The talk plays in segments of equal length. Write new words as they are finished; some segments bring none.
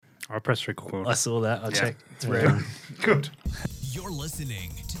I pressed record. I saw that. I checked. It's Yeah. red. Good. You're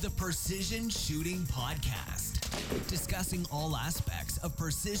listening to the Precision Shooting Podcast, discussing all aspects of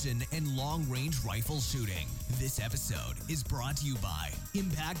precision and long-range rifle shooting. This episode is brought to you by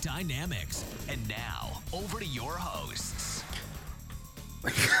Impact Dynamics. And now, over to your hosts.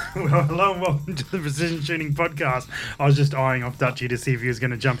 Well, hello and welcome to the Precision Shooting Podcast. I was just eyeing off Dutchy to see if he was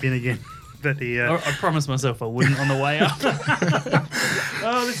going to jump in again. But he, I promised myself I wouldn't on the way up.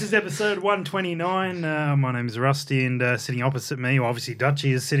 Oh, this is episode 129. My name is Rusty, and sitting opposite me, well, obviously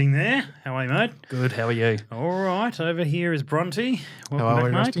Dutchy is sitting there. How are you, mate? Good. How are you? All right. Over here is Bronte. Welcome How are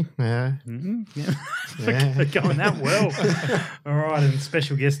we, back, Rusty? Yeah. Yeah. Yeah. We're going that well. All right, and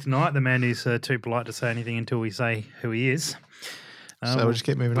special guest tonight, the man who's too polite to say anything until we say who he is. So we'll just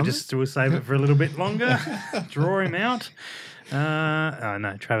keep moving on. We'll save it for a little bit longer. Draw him out.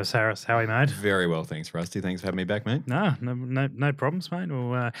 No, Travis Harris. How are you, mate? Very well, thanks, Rusty. Thanks for having me back, mate. No problems, mate.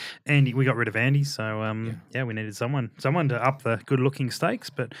 Well, Andy, we got rid of Andy, so yeah, we needed someone to up the good-looking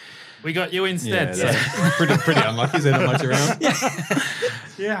stakes, but We got you instead. Yeah, that's pretty unlucky. Is there not much around?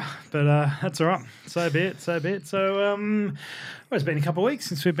 yeah, but that's all right. So be it. So, well, it's been a couple of weeks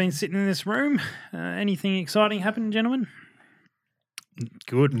since we've been sitting in this room. Anything exciting happened, gentlemen?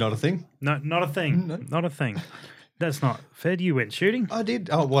 Good. Not a thing. No, not a thing. No. Not a thing. That's not fair. You went shooting, I did.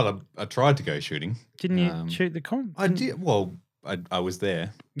 Oh, well, I tried to go shooting. didn't you? Shoot the comp? I did. Well, I was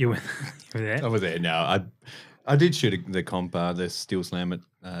there. You were there. I was there. No, I did shoot the comp, the Steel Slam at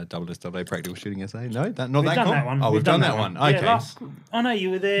SSAA Practical Shooting SA. No, not We've that done comp. that one. Oh, we've done that one. Okay. Yeah, I know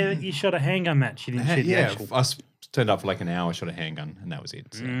you were there. You shot a handgun match. You didn't shoot the Yeah, actual. I turned up for like an hour, shot a handgun, and that was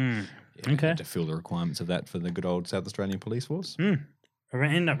it. So, yeah, okay. had to fill the requirements of that for the good old South Australian Police Force. I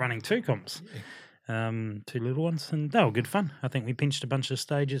ended up running two comps, two little ones, and they were good fun. I think we pinched a bunch of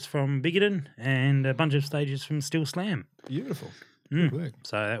stages from Bigoton and a bunch of stages from Steel Slam. Beautiful. Good work.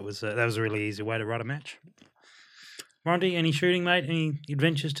 So that was a really easy way to run a match. Rondy, any shooting, mate? Any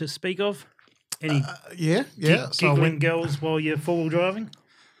adventures to speak of? Any Yeah. So I giggling went, girls while you're four-wheel driving?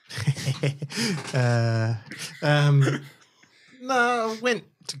 no, I went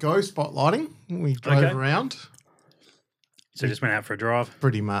to go spotlighting. We drove Okay. around. So just went out for a drive.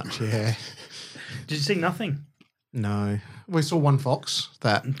 Pretty much, yeah. Did you see nothing? No. We saw one fox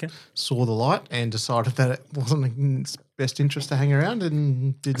that Okay. saw the light and decided that it wasn't in its best interest to hang around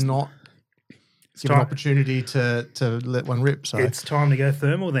and did not give an time- opportunity to let one rip. So It's time to go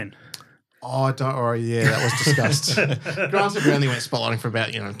thermal then. Oh, don't worry. Yeah, that was discussed. Granted, we only went spotlighting for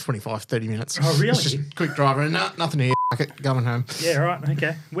about 25, 30 minutes. Oh, really? It's just a quick drive and nothing here. Fuck it, going home. Yeah, right.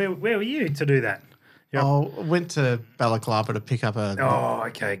 Okay. Where were you to do that? Yep. Oh, I went to Balaclava to pick up a Oh,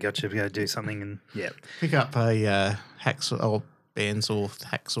 okay. Gotcha. Go do something and hacksaw or bandsaw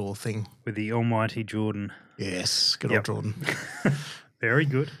hacksaw thing. with the almighty Jordan. Yes, good Yep. old Jordan. Very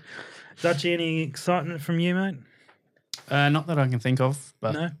good. Dutchy, any excitement from you, mate? Not that I can think of,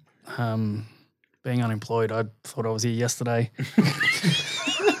 but No. being unemployed, I thought I was here yesterday.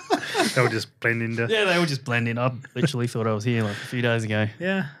 They'll just blend into. Yeah, they all just blend in. I literally thought I was here like a few days ago.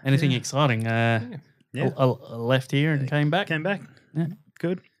 Yeah. Anything exciting? Yeah. I left here and came back. Came back. Yeah.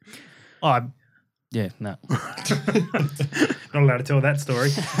 Good. No. Not allowed to tell that story.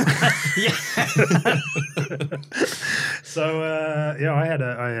 So I had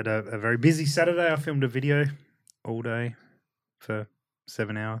a very busy Saturday. I filmed a video all day for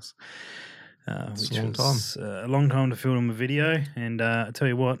 7 hours. Which a long was a long time to film a video, and I tell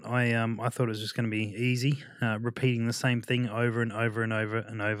you what, I thought it was just going to be easy, repeating the same thing over and over and over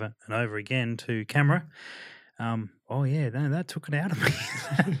and over and over again to camera. That took it out of me.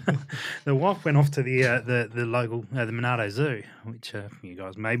 The wife went off to the local the Monado Zoo, which you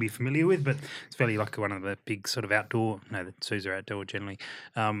guys may be familiar with, but it's fairly like one of the big sort of outdoor. No, the zoos are outdoor generally.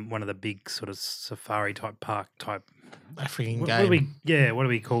 One of the big sort of safari type park type. African What game. do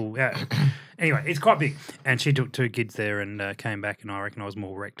we call? Anyway, it's quite big, and she took two kids there and came back, and I reckon I was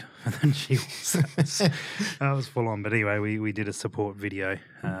more wrecked than she was. That was full on. But anyway, we did a support video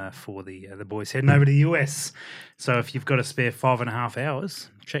for the boys heading over to the US. So if you've got a spare 5.5 hours,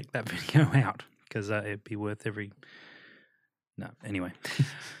 check that video out because it'd be worth every. No, anyway.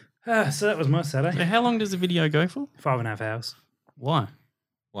 So that was my Saturday. So how long does the video go for? 5.5 hours. Why?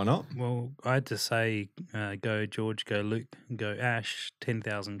 Why not? Well, I had to say, go George, go Luke, go Ash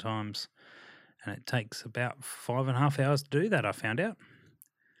 10,000 times. And it takes about 5.5 hours to do that, I found out.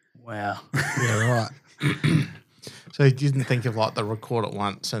 Wow. Yeah, right. So you didn't think of like the record at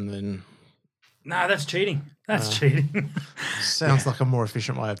once and then No, that's cheating. That's cheating. sounds like a more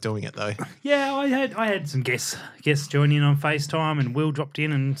efficient way of doing it though. Yeah, I had some guests join in on FaceTime, and Will dropped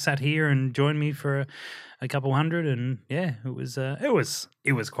in and sat here and joined me for a couple hundred, and yeah, it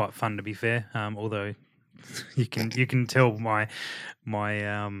was quite fun, to be fair. Although you can tell my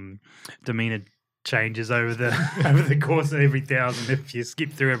demeanor changes over the course of every 1,000. If you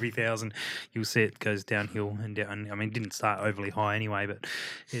skip through every 1,000, you'll see it goes downhill and down. I mean, it didn't start overly high anyway, but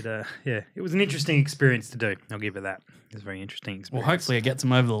it was an interesting experience to do. I'll give it that. It was a very interesting experience. Well, hopefully it gets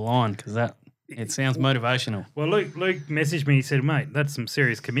them over the line because it sounds motivational. Well, Luke messaged me. He said, "Mate, that's some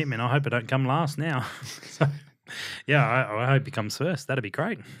serious commitment. I hope I don't come last now." So, yeah, I hope he comes first. That'd be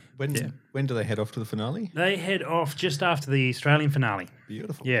great. When do they head off to the finale? They head off just after the Australian finale.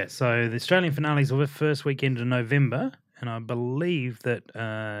 Beautiful. Yeah, so the Australian finale is the first weekend of November, and I believe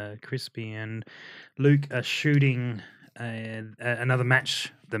that Crispy and Luke are shooting another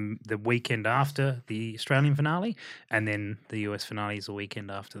match the weekend after the Australian finale, and then the US finale is the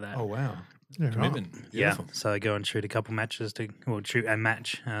weekend after that. Oh, wow. Yeah, right. Commitment. Yeah, Beautiful. so go and shoot a couple matches shoot a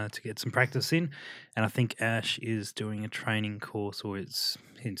match to get some practice in, and I think Ash is doing a training course, or it's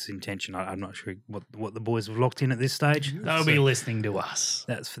intention. I'm not sure what the boys have locked in at this stage. They'll be listening to us.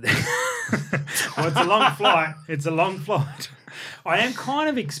 That's for them. Well, it's a long flight. It's a long flight. I am kind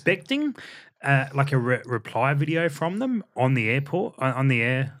of expecting like a reply video from them on the airport, on the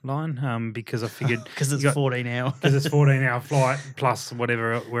airline, because I figured Because it's 14 hours. because it's 14-hour flight plus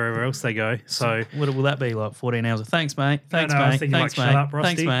wherever else they go. So What will that be like? 14 hours of thanks, mate. Thanks, no, I was mate. thinking Thanks, like, mate. shut up,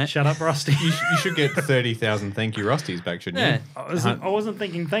 Rusty. Thanks, mate. Shut up, Rusty. You should get 30,000 thank you Rusties back, shouldn't Yeah. you? I wasn't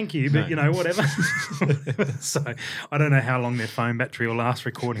thinking thank you, but No. whatever. So I don't know how long their phone battery will last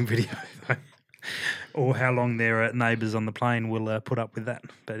recording video, though, or how long their neighbours on the plane will put up with that.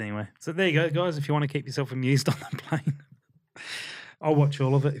 But anyway, so there you go, guys. If you want to keep yourself amused on the plane, I'll watch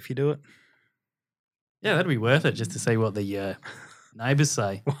all of it if you do it. Yeah, that'd be worth it just to see what the neighbours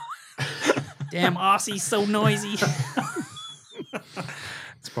say. Damn, Aussie's so noisy.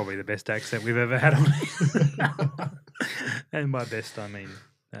 It's probably the best accent we've ever had on it. And by best, I mean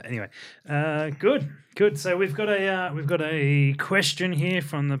anyway. Good. So we've got a question here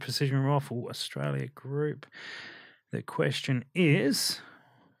from the Precision Rifle Australia group. The question is,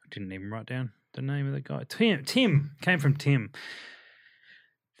 I didn't even write down the name of the guy. Tim came from Tim.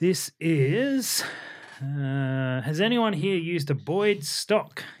 This is. Has anyone here used a Boyd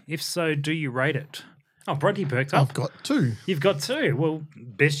stock? If so, do you rate it? Oh, Bronte perked up. I've got two. You've got two. Well,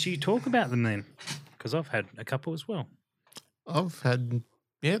 best you talk about them then, because I've had a couple as well.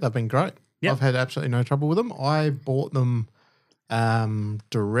 They've been great. Yep. I've had absolutely no trouble with them. I bought them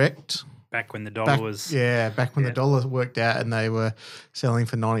direct. Back when the dollar was... back when yeah. the dollar worked out and they were selling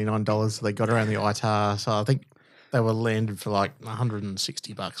for $99. So they got around the ITAR. So I think they were landed for like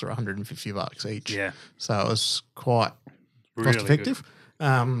 $160 or $150 each. Yeah. So it was quite Really cost effective.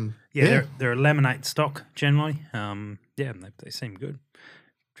 They're a laminate stock generally. They seem good.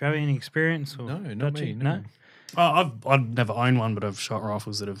 Do you have any experience? Or No, not dodgy? me, no. Oh, I've never owned one, but I've shot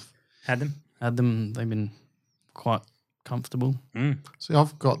rifles that have Had them? had them. They've been quite comfortable. So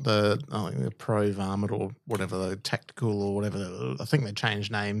I've got the Pro Varmint or whatever, the Tactical or whatever. I think they changed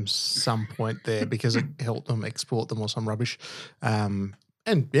names some point there because it helped them export them or some rubbish.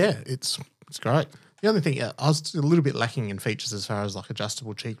 It's great. The only thing, I was a little bit lacking in features as far as like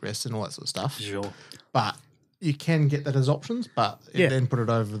adjustable cheek rests and all that sort of stuff. Sure. But you can get that as options, but Yeah. it then put it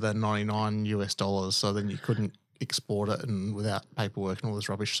over the $99 US, so then you couldn't export it and without paperwork and all this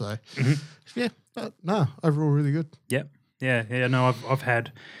rubbish. So but no, overall really good. Yep. Yeah. No, I've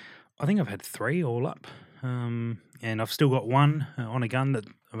had three all up, and I've still got one on a gun that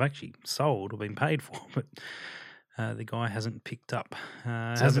I've actually sold or been paid for, but the guy hasn't picked up.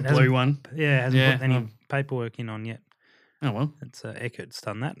 Has a blue one. Yeah, hasn't Yeah, put any paperwork in on yet. Oh well. It's Eckert's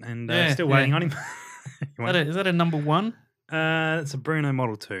done that, and Yeah, still yeah. waiting on him. Is that a number one? It's a Bruno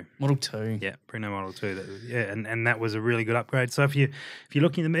Model 2. Model 2. Yeah, Bruno Model 2. And that was a really good upgrade. So if you're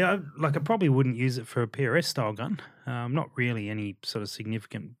looking at me, I probably wouldn't use it for a PRS style gun. Not really any sort of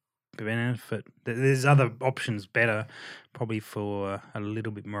significant benefit. There's other options better, probably for a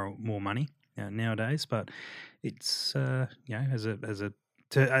little bit more money nowadays. But it's to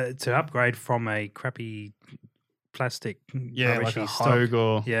upgrade from a crappy plastic, Yeah, like rubbishy a stock. Hogue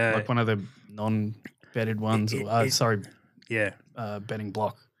or Yeah. like one of the non-bedded ones. Yeah, bedding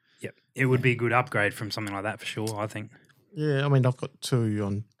block. yep. It would be a good upgrade from something like that for sure, I think. Yeah, I mean, I've got two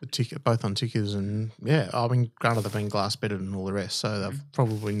on the ticket, both on tickers, and granted they've been glass bedded and all the rest, so they're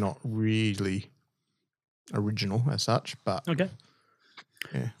probably not really original as such, but Okay.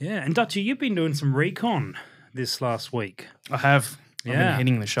 Yeah. Yeah, and Dutchy, you've been doing some recon this last week. I have. I've Yeah. been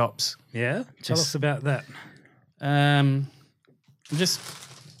hitting the shops. Yeah? Tell us about that. Just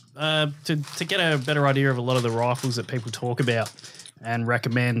to get a better idea of a lot of the rifles that people talk about. and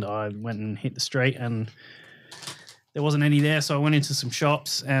recommend, I went and hit the street and there wasn't any there. So I went into some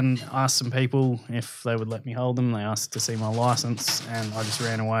shops and asked some people if they would let me hold them. They asked to see my license and I just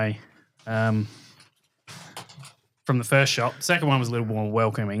ran away from the first shop. The second one was a little more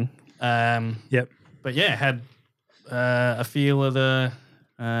welcoming. Yep. But yeah, had a feel of the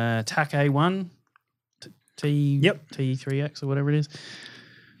TAC A1 T3X or whatever it is.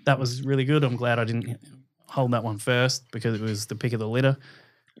 That was really good. I'm glad I didn't hold that one first because it was the pick of the litter.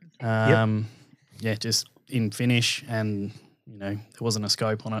 Yeah, just in finish and, you know, there wasn't a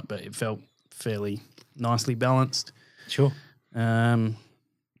scope on it, but it felt fairly nicely balanced. Sure.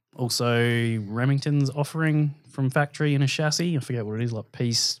 Also, Remington's offering from factory in a chassis. I forget what it is, like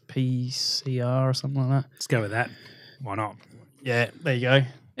PCR or something like that. Let's go with that. Why not? Yeah, there you go.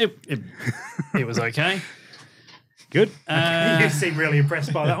 It was okay. Good. You seem really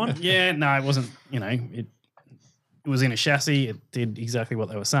impressed by that one. Yeah, no, it wasn't, you know, it was in a chassis. It did exactly what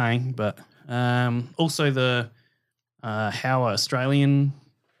they were saying. But also the Hauer Australian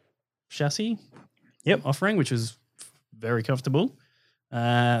chassis offering, which was very comfortable.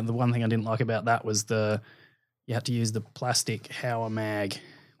 The one thing I didn't like about that was you had to use the plastic Hauer mag,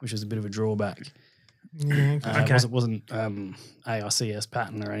 which was a bit of a drawback. Yeah, okay. It wasn't AICS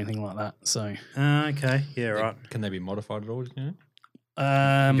pattern or anything like that. So Okay. Yeah, right. Can they be modified at all? You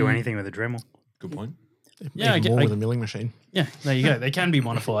know? Do anything with a Dremel. Good point. Yeah, Even more with a milling machine. Yeah, there you go. They can be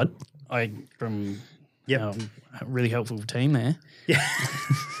modified. Really helpful team there. Yeah.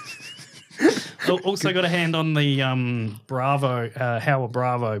 Also got a hand on the Bravo, Hauer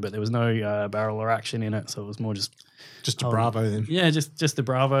Bravo, but there was no barrel or action in it, so it was more just a Bravo then. Yeah, just the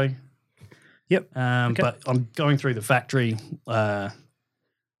Bravo. Yep. But I'm going through the factory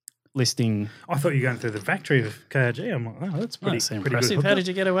listing. I thought you were going through the factory of KRG. I'm like, oh, that's pretty, That's pretty impressive. good. How did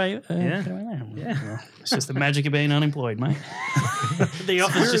you get away? Yeah. Get away there? Yeah. Well, it's just the magic of being unemployed, mate. The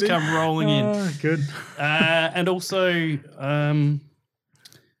offers just come rolling in. Oh, good. And also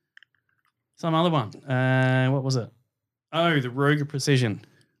some other one. What was it? Oh, the Ruger Precision.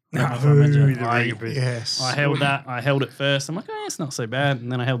 I don't know if I mentioned it. Yes. I held that. I held it first. I'm like, oh, it's not so bad. And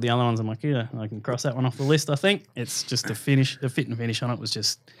then I held the other ones. I'm like, yeah, I can cross that one off the list, I think. It's just the fit and finish on it was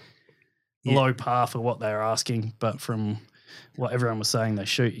just low par for what they were asking. But from what everyone was saying, they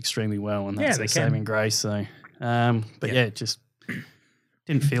shoot extremely well. And that's they their can. saving grace. So, it just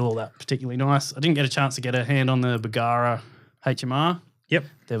didn't feel all that particularly nice. I didn't get a chance to get a hand on the Bagara HMR. Yep.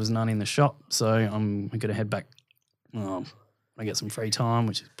 There was none in the shop. So I'm going to head back. I get some free time,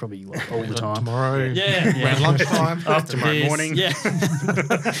 which is probably like all the time. Tomorrow. Yeah. Around lunchtime. After Tomorrow this, morning. Yeah.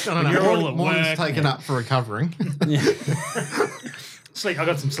 No, You're all at morning's work. taken up for recovering. Sleep. I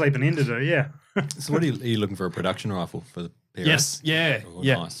got some sleeping in to do. Yeah. So what are you looking for a production rifle for the PRS? Yes. Yeah. Oh,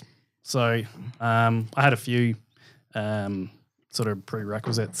 Yeah. Nice. So I had a few sort of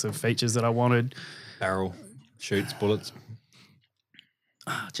prerequisites of features that I wanted. Barrel, shoots, bullets.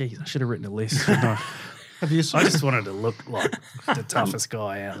 Oh, geez, I should have written a list. shouldn't I? Have you I just wanted to look like the toughest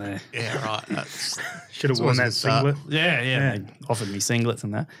guy out there. Yeah, right. That's Should have It's worn always a that good start. singlet. Yeah. They offered me singlets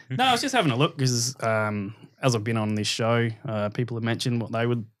and that. No, I was just having a look because as I've been on this show, people have mentioned what they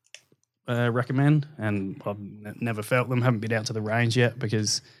would recommend, and I've never felt them. Haven't been out to the range yet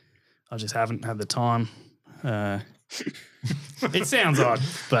because I just haven't had the time. It sounds odd,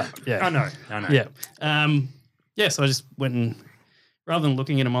 but yeah. I know. Yeah. So I just went and rather than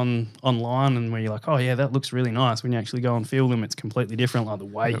looking at them online and where you're like, oh yeah, that looks really nice. When you actually go and feel them, it's completely different. Like the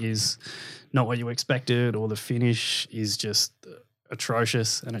weight is not what you expected, or the finish is just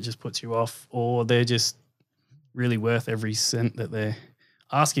atrocious and it just puts you off, or they're just really worth every cent that they're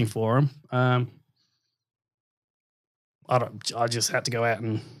asking for them. I just had to go out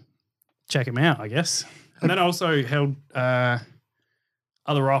and check them out, I guess. And then I also held other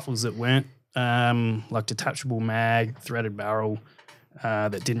rifles that weren't like detachable mag, threaded barrel,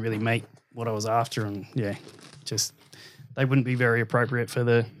 that didn't really meet what I was after, and just they wouldn't be very appropriate for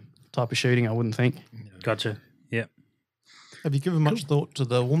the type of shooting, I wouldn't think. Gotcha. Yep. Have you given much thought to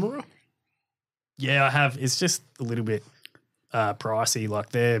the Woomera? Yeah, I have. It's just a little bit pricey. Like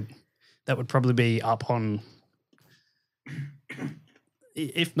that would probably be up on,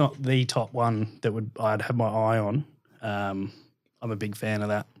 if not the top one that I'd have my eye on. I'm a big fan of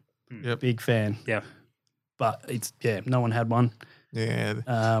that. Yep. Big fan. Yeah. But no one had one. Yeah.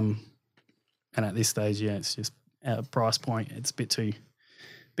 And at this stage, it's just at a price point, it's a bit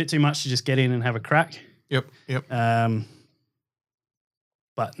too much to just get in and have a crack. Yep.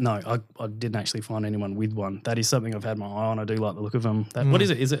 But no, I didn't actually find anyone with one. That is something I've had my eye on. I do like the look of them. What is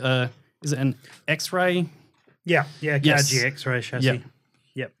it? Is it an X-ray? Yeah. Yes. KRG X-ray chassis. Yep.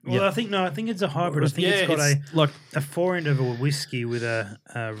 Yep. Well, Yep. I think it's a hybrid. I think Yeah, it's got it's like a fore end of a whiskey with a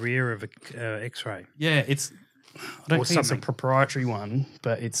rear of a X-ray. yeah, it's. I don't Or think it's a something. proprietary one,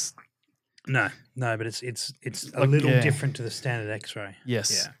 but it's No, but it's a Like, little yeah. different to the standard X-ray.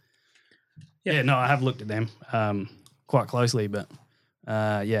 yes. Yeah. Yeah. No, I have looked at them quite closely, but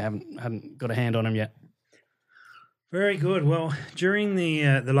haven't got a hand on them yet. Very good. Well, during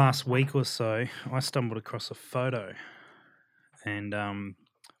the last week or so, I stumbled across a photo, and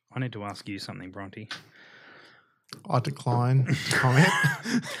I need to ask you something, Bronte. I decline to comment.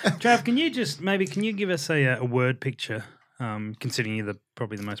 Trav, can you give us a word picture, considering you're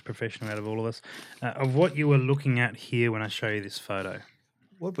probably the most professional out of all of us, of what you were looking at here when I show you this photo?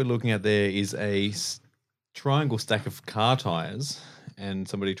 What we're looking at there is a triangle stack of car tires and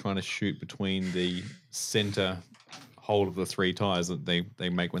somebody trying to shoot between the center hole of the 3 tires that they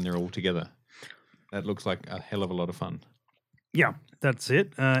make when they're all together. That looks like a hell of a lot of fun. Yeah, that's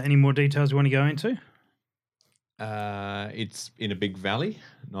it. Any more details you want to go into? It's in a big valley,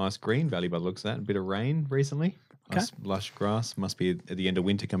 nice green valley by the looks of that. A bit of rain recently. Nice lush grass. Must be at the end of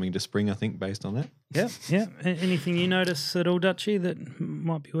winter coming into spring, I think, based on that. Yeah. Anything you notice at all, Dutchy, that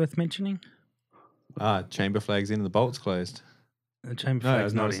might be worth mentioning? Chamber flag's in and the bolt's closed. The chamber No,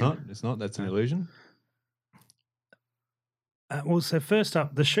 flag's no, not it's in. not. It's not. That's an illusion. Well, so first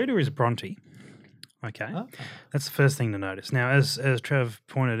up, the shooter is Bronte. Okay, that's the first thing to notice. Now, as Trav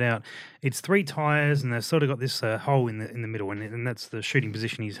pointed out, it's 3 tires, and they've sort of got this hole in the middle, and that's the shooting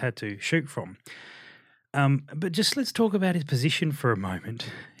position he's had to shoot from. But just let's talk about his position for a moment.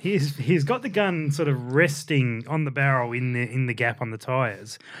 He's got the gun sort of resting on the barrel in the gap on the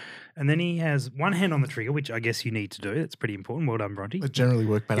tires, and then he has one hand on the trigger, which I guess you need to do. That's pretty important. Well done, Bronte. They generally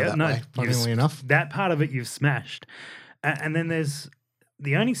work better that way, funnily enough. That part of it you've smashed. And then there's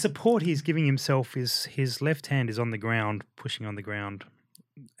the only support he's giving himself is his left hand is on the ground, pushing on the ground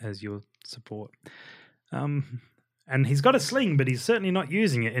as your support. And he's got a sling, but he's certainly not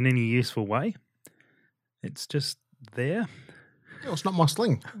using it in any useful way. It's just there. Oh, it's not my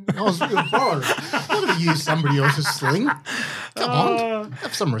sling. I was going to borrow. I'm not going to use somebody else's sling. Come on,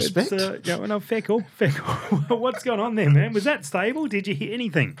 have some respect. Fair call. What's going on there, man? Was that stable? Did you hit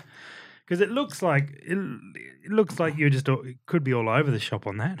anything? Because it looks like you just it could be all over the shop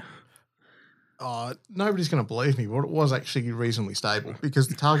on that. Nobody's going to believe me, but it was actually reasonably stable because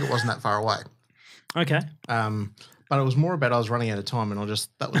the target wasn't that far away. Okay. But it was more about I was running out of time, and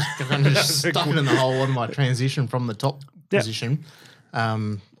that was kind of just stuck it in the hole on my transition from the top position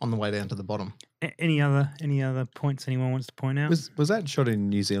on the way down to the bottom. Any other points anyone wants to point out? Was that shot in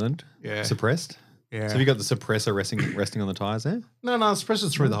New Zealand? Yeah. Suppressed? Yeah. So have you got the suppressor resting on the tyres there? No, the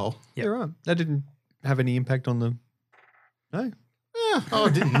suppressor's through the hole. Yeah, right. That didn't have any impact on the... No? Yeah. Oh,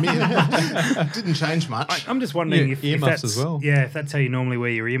 it didn't. Didn't change much. I'm just wondering Yeah, if earmuffs that's as well. Yeah, if that's how you normally wear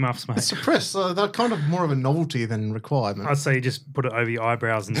your earmuffs, mate. It's suppressed, so they're kind of more of a novelty than requirement. I'd say you just put it over your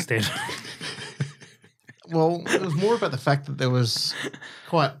eyebrows instead. Well, it was more about the fact that there was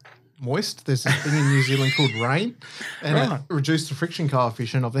quite moist. There's this thing in New Zealand called rain, and it reduced the friction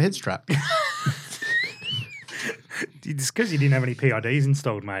coefficient of the head strap. It's because you didn't have any PIDs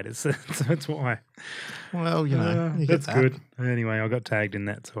installed, mate. That's why. Well, you get that's that. good. Anyway, I got tagged in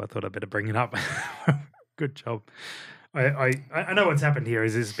that, so I thought I'd better bring it up. Good job. I know what's happened here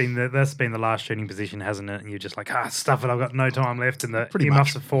is that's been the last shooting position, hasn't it? And you're just like, stuff it. I've got no time left, and the Pretty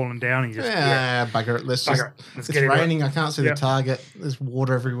earmuffs much. have fallen down. And you just Bugger it. Let's Let's it's get into it. raining. I can't see the target. There's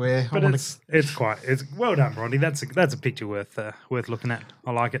water everywhere. But it's well done, Bronte. That's a picture worth looking at.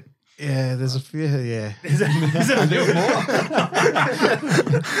 I like it. Yeah, there's a few. Yeah. Is that a bit more?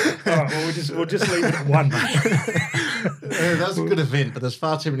 All right, well we'll just leave it at one, mate. That was a good event, but there's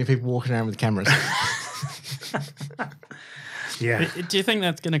far too many people walking around with cameras. Yeah. Do you think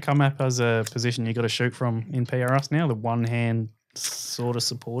that's going to come up as a position you got to shoot from in PRS now? The one hand sort of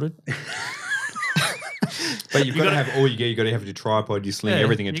supported. But you've got to have all you get. You've got to have your tripod, your sling,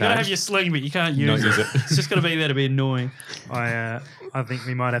 everything You got to have attached. your sling, but you can't Not use use it. it. It's just going to be there to be annoying. I think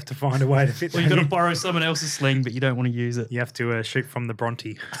we might have to find a way to fit Or that you've got to in. borrow someone else's sling, but you don't want to use it. You have to shoot from the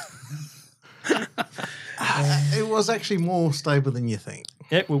Bronte. It was actually more stable than you think.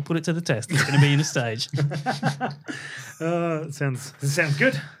 Yeah, we'll put it to the test. It's going to be in a stage. It sounds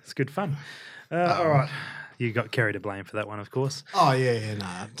good. It's good fun. All right. You got Kerry to blame for that one, of course. Oh, yeah,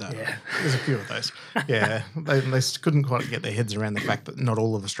 don't. Yeah. There's a few of those. Yeah, they couldn't quite get their heads around the fact that not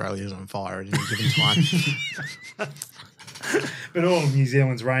all of Australia is on fire at any given time. But all of New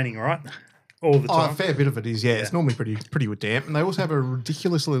Zealand's raining, right? All the Oh, time. a fair bit of it is, yeah. It's normally pretty damp, and they also have a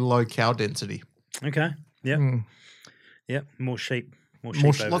ridiculously low cow density. Okay. Yep. Yep. More sheep. More sheep.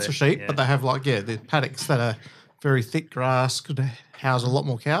 over Lots there. of sheep, Yeah. but they have the paddocks that are very thick grass, could house a lot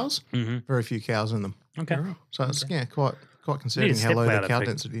more cows. Mm-hmm. Very few cows in them. Okay. So it's quite concerning how step low the ladder cow for-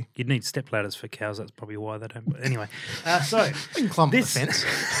 density. You'd need step ladders for cows. That's probably why they don't. But anyway, so You can climb up the This- fence.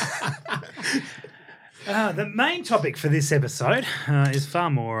 the main topic for this episode is far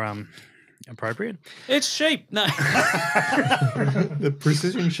more appropriate. It's sheep. No. The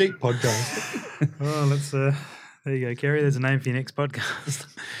Precision Sheep podcast. Oh, let's. There you go, Kerry. There's a name for your next podcast.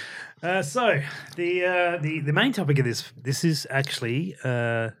 So the main topic of this is actually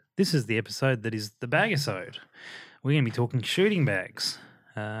this is the episode that is the bagisode. We're going to be talking shooting bags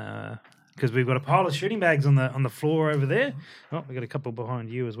because we've got a pile of shooting bags on the floor over there. Oh, we've got a couple behind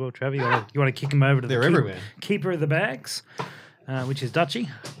you as well, Trav. You want to kick them over to They're the everywhere. keeper of the bags, which is Dutchy,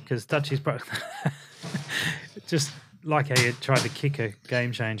 because Dutchy's just like how you tried to kick a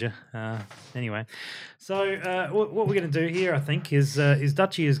game changer. Anyway, so what we're going to do here, I think, is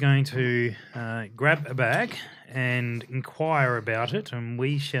Dutchy is going to grab a bag and inquire about it, and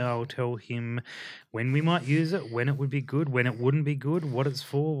we shall tell him when we might use it, when it would be good, when it wouldn't be good, what it's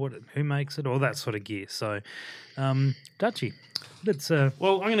for, who makes it, all that sort of gear. So, Dutchy, let's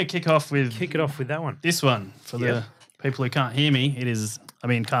Well, I'm going to kick off with kick it off with that one. this one for Yep. the people who can't hear me.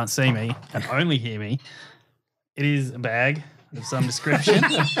 Can't see me and only hear me. It is a bag of some description.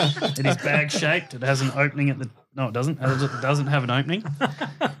 It is bag shaped. It has an opening at the. No, it doesn't. It doesn't have an opening.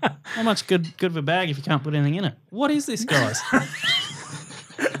 How much good of a bag if you can't put anything in it? What is this, guys?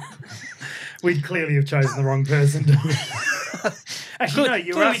 We'd clearly have chosen the wrong person. Actually, no,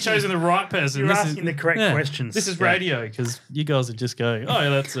 you're Clearly asking, chosen the right person. you're This asking the correct questions. This is Yeah. radio because you guys would just go, oh, yeah,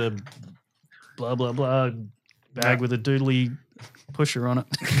 that's a blah blah blah bag with a doodly pusher on it.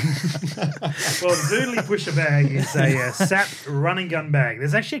 Well, the Doodly Pusher bag is a SAP run and gun bag.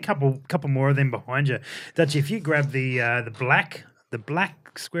 There's actually a couple more of them behind you. Dutch, if you grab the black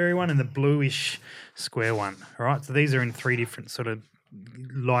squarey one and the bluish square one, all right? So these are in three different sort of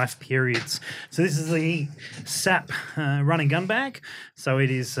life periods. So this is the SAP run and gun bag. So it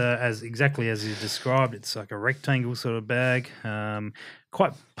is as exactly as you described. It's like a rectangle sort of bag,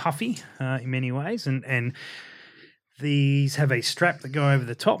 quite puffy in many ways, and these have a strap that go over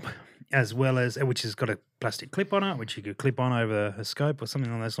the top, as well as which has got a plastic clip on it, which you could clip on over a scope or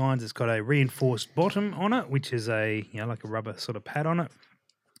something along those lines. It's got a reinforced bottom on it, which is like a rubber sort of pad on it,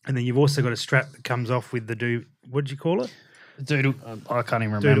 and then you've also got a strap that comes off with the what did you call it? Doodle, I can't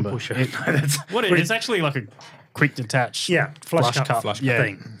even remember. Doodle pusher. It- No, that's what it is? It's actually like a quick detach. yeah, flush cup Flush yeah.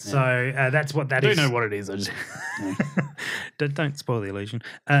 thing. So that's what that I is. do know what it is. I just Don't spoil the illusion.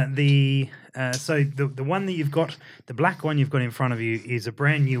 So the one that you've got, the black one you've got in front of you, is a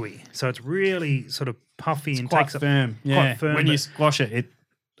brand newie. So it's really sort of puffy and quite takes up firm. Yeah, firm, when you but- squash it, it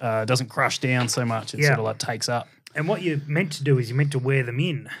doesn't crush down so much. It Yeah. sort of like takes up. And what you're meant to do is you're meant to wear them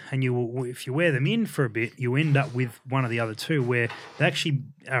in, and if you wear them in for a bit, you end up with one of the other two where they actually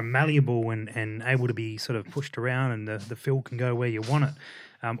are malleable and able to be sort of pushed around, and the fill can go where you want it.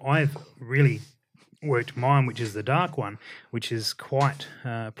 I've really worked mine, which is the dark one, which is quite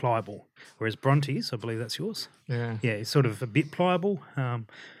pliable, whereas Bronte's, I believe that's yours. Yeah. Yeah, it's sort of a bit pliable,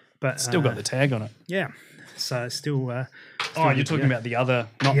 but Still got the tag on it. yeah. So still. Oh, good you're to talking go. about the other,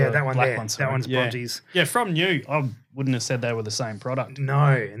 not Yeah, the that one black there. one. That sorry. one's yeah. Bronte's. Yeah, from new, I wouldn't have said they were the same product. No,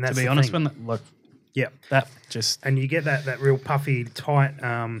 and that's To be the honest, thing. when Yeah. that just And you get that real puffy, tight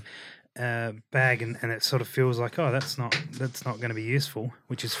bag, and it sort of feels like, oh, that's not going to be useful,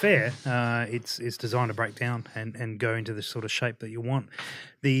 which is fair. It's designed to break down and go into the sort of shape that you want.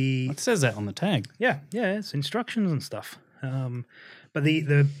 it says that on the tag. Yeah, it's instructions and stuff. But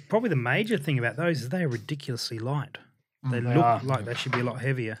the probably the major thing about those is they are ridiculously light. They They look are. like they should be a lot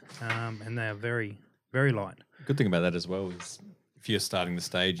heavier, and they are very, very light. Good thing about that as well is if you're starting the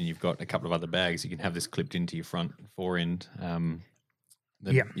stage and you've got a couple of other bags, you can have this clipped into your front forend.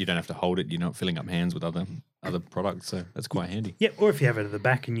 Then Yeah. you don't have to hold it. You're not filling up hands with other products, so that's quite handy. Yeah, or if you have it at the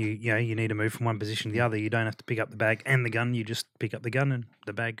back and you need to move from one position to the other, you don't have to pick up the bag and the gun. You just pick up the gun and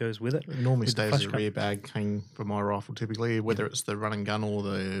the bag goes with it. It normally With the stays flash as a cup. rear bag hang for my rifle typically, whether it's the run and gun or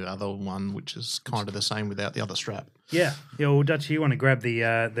the other one, which is kind of the same without the other strap. Yeah. Well, Dutch, you want to grab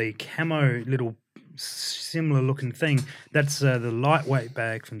the camo little similar looking thing. That's the lightweight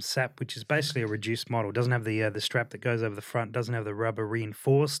bag from SAP, which is basically a reduced model. Doesn't have the strap that goes over the front. Doesn't have the rubber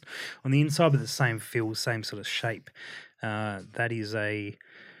reinforced on the inside, but the same feel, same sort of shape. That is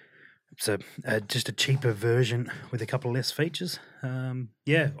just a cheaper version with a couple less features.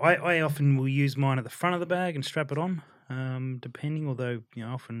 I often will use mine at the front of the bag and strap it on. Depending, although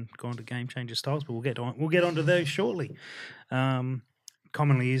often gone to game changer styles, but we'll get onto those shortly.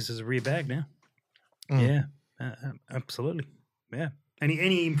 Commonly used as a rear bag now. Yeah, absolutely. Yeah.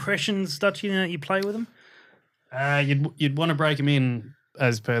 Any impressions, Dutchy, now that you play with them? You'd want to break them in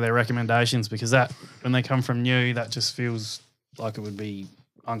as per their recommendations, because that when they come from new, that just feels like it would be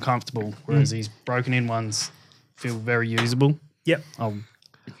uncomfortable. Whereas these broken in ones feel very usable. Yep.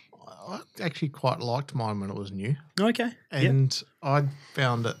 I actually quite liked mine when it was new, Okay. and I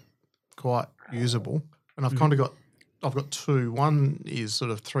found it quite usable. And I've kind of I've got two. One is sort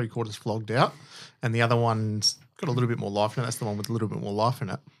of 3/4 flogged out, and the other one's got a little bit more life in it. That's the one with a little bit more life in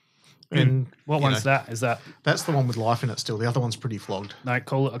it. And What you one's know, that? Is that That's the one with life in it still. The other one's pretty flogged. no?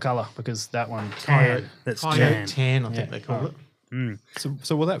 Call it a color, because that one. Tan. That's Coyote tan. tan, I think Yeah. they call it.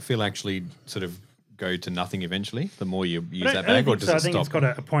 So will that feel actually sort of go to nothing eventually? The more you use I that don't bag, or think does so. it I think stop? it's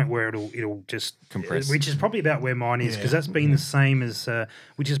got a point where it'll just Compress. which is probably about where mine is, because Yeah. that's been the same as,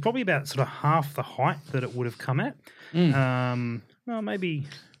 which is probably about sort of half the height that it would have come at. Well, maybe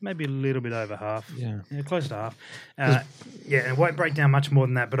a little bit over half. Yeah. Close to half. Yeah, and it won't break down much more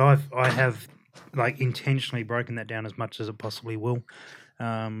than that. But I have like intentionally broken that down as much as it possibly will.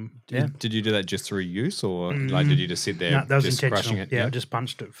 Yeah. Did you do that just through use, or like did you just sit there No, that was just intentional. crushing it? Yeah, I just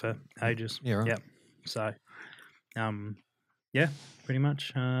punched it for ages. Yeah, right. Yep. So, yeah, pretty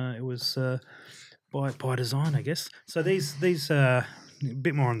much. It was by design, I guess. So these a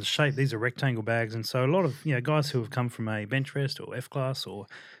bit more on the shape. These are rectangle bags, and so a lot of guys who have come from a bench rest or F class or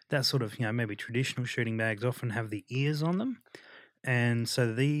that sort of maybe traditional shooting bags often have the ears on them, and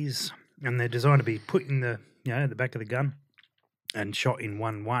so these they're designed to be put in the the back of the gun and shot in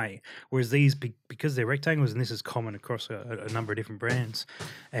one way, whereas these, because they're rectangles, and this is common across a number of different brands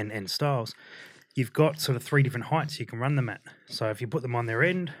and styles, you've got sort of 3 different heights you can run them at. So if you put them on their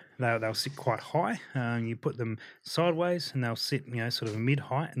end, they'll sit quite high. You put them sideways, and they'll sit sort of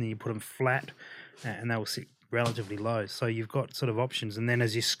mid-height, and then you put them flat, and they will sit relatively low. So you've got sort of options, and then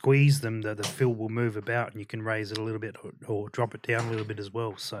as you squeeze them, the fill will move about, and you can raise it a little bit or drop it down a little bit as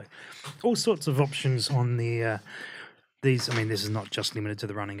well. So all sorts of options on the these. I mean, this is not just limited to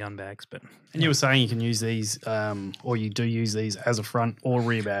the run and gun bags, but And you were saying you can use these, or you do use these as a front or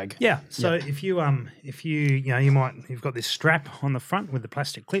rear bag. yeah. So if you you've got this strap on the front with the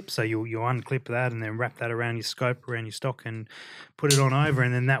plastic clip, so you unclip that and then wrap that around your scope, around your stock, and put it on over,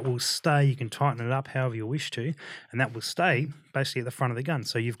 and then that will stay. You can tighten it up however you wish to, and that will stay basically at the front of the gun.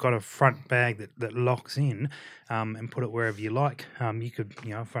 So you've got a front bag that locks in, and put it wherever you like. You could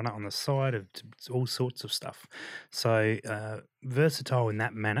run it on the side of all sorts of stuff. So versatile in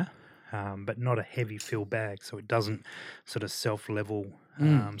that manner. But not a heavy fill bag, so it doesn't sort of self-level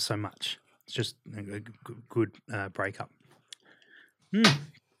so much. It's just a good breakup.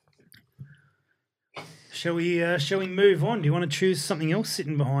 Shall we move on? Do you want to choose something else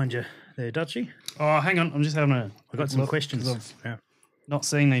sitting behind you there, Dutchy? Oh, hang on. I'm just having a. I've got some look, questions. 'cause I've Yeah. not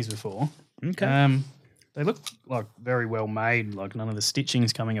seen these before. Okay. They look like very well made. Like none of the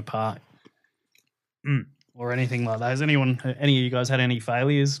stitching's coming apart. Or anything like that. Has any of you guys had any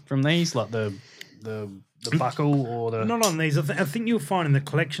failures from these? Like the buckle or the Not on these. I think you'll find in the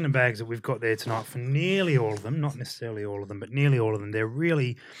collection of bags that we've got there tonight, for nearly all of them, not necessarily all of them, but nearly all of them, they're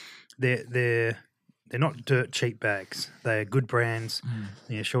really they're not dirt cheap bags. They're good brands,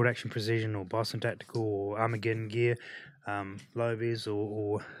 Short Action Precision or Bison Tactical or Armageddon Gear, Low Vis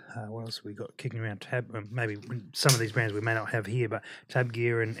or what else have we got kicking around? Maybe some of these brands we may not have here, but Tab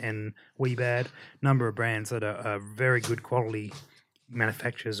Gear and Weebad, number of brands that are very good quality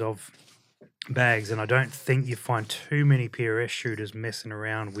manufacturers of bags, and I don't think you find too many PRS shooters messing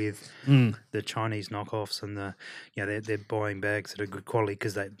around with the Chinese knockoffs, and they're buying bags that are good quality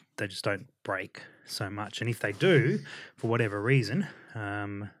because they just don't break so much, and if they do, for whatever reason,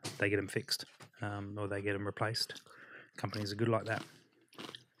 they get them fixed or they get them replaced. Companies are good like that.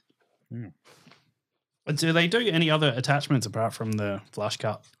 Do they do any other attachments apart from the flush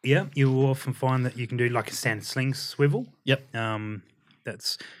cut? Yeah, you will often find that you can do like a standard sling swivel. Yep.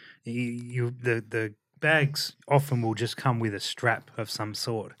 That's the bags often will just come with a strap of some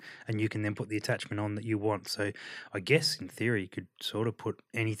sort, and you can then put the attachment on that you want. So I guess in theory you could sort of put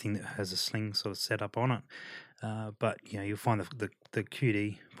anything that has a sling sort of set up on it. But you'll find the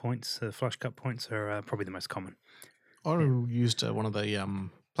QD points, the flush cut points, are probably the most common. I used one of the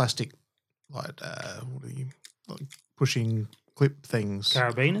plastic, pushing clip things.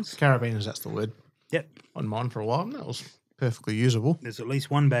 Carabiners. That's the word. Yep. On mine for a while, and that was perfectly usable. There's at least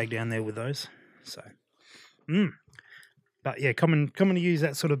one bag down there with those. So, but yeah, common to use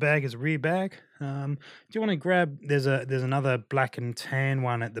that sort of bag as a rear bag. Do you want to grab? There's another black and tan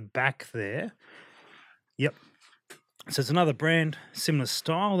one at the back there. Yep. So it's another brand, similar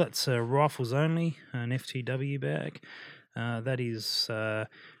style. That's Rifles Only, an FTW bag. That is a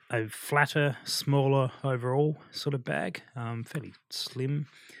flatter, smaller overall sort of bag, fairly slim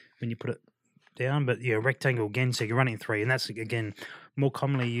when you put it down, but yeah, rectangle again. So you're running 3, and that's again more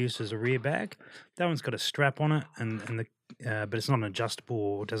commonly used as a rear bag. That one's got a strap on it, but it's not an adjustable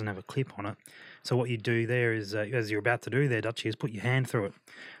or doesn't have a clip on it. So what you do there is, as you're about to do there, Dutchie, is put your hand through it.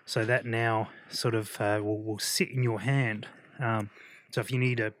 So that now sort of will sit in your hand. So if you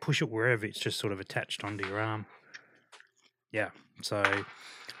need to push it wherever, it's just sort of attached onto your arm. Yeah, so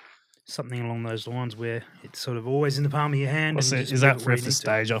something along those lines where it's sort of always in the palm of your hand. What's and it, just is move that it for where if you the need to.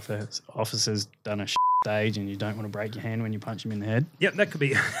 stage officer's done a stage and you don't want to break your hand when you punch him in the head? Yep, that could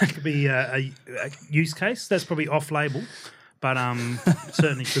be a use case. That's probably off-label, but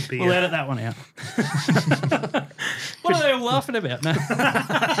certainly could be. We'll edit that one out. What are they all laughing about? No.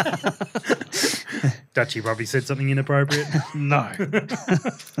 Dutchie probably said something inappropriate. No.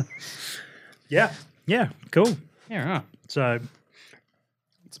 Yeah, cool. Yeah, right. So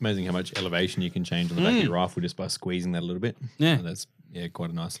It's amazing how much elevation you can change on the back of your rifle just by squeezing that a little bit. Yeah. So that's quite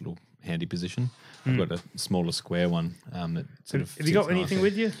a nice little handy position. I've got a smaller square one that sort of. have you got sits anything nicely.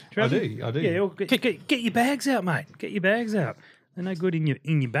 with you, Trevor? I do. Yeah, well, get your bags out, mate. Get your bags out. They're no good in your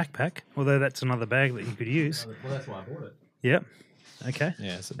backpack. Although that's another bag that you could use. Well, that's why I bought it. Yep. Okay.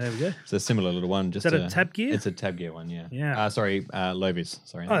 Yeah, so There we go. it's a similar little one. Just that a Tab Gear? It's a Tab Gear one, yeah. Yeah. Sorry, Lovis.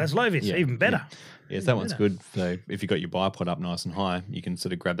 Sorry. Oh, that's Lovis. Yeah, Even better. Yeah, so that one's good. So if you've got your bipod up nice and high, you can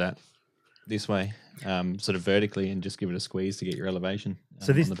sort of grab that this way, sort of vertically, and just give it a squeeze to get your elevation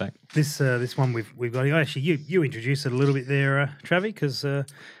So on the back. This one we've got. Actually, you introduced it a little bit there, Travi, because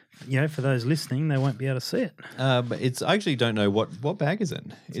for those listening, they won't be able to see it. But I actually don't know what bag is it.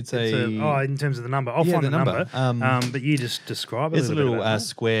 It's in terms of the number, I'll Yeah, find the the number. number. But you just describe it. It's a little bit about that.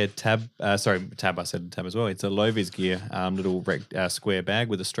 square tab. Sorry, tab. I said tab as well. It's a Lovis gear, little square bag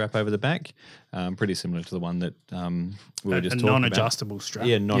with a strap over the back. Pretty similar to the one that we were just a talking about. non-adjustable strap.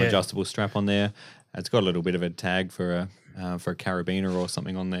 Yeah, non-adjustable strap on there. It's got a little bit of a tag for a carabiner or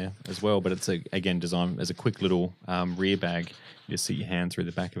something on there as well. But it's again designed as a quick little rear bag. You just sit your hand through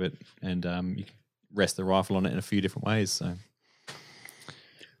the back of it, and you can rest the rifle on it in a few different ways. So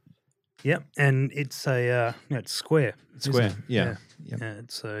Yep, and it's it's square. isn't square, it? yeah. Yeah,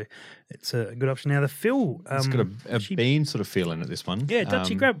 it's a good option. Now the fill, It's got a bean sort of feel in it. This one, yeah,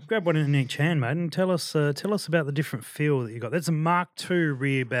 Dutchie, grab one in each hand, mate, and tell us about the different feel that you got. That's a Mark II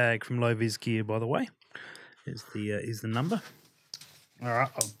rear bag from Lovis Gear, by the way. Is the number? All right,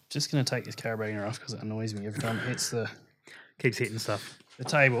 I'm just going to take this carabiner off because it annoys me every time it hits the Keeps hitting stuff.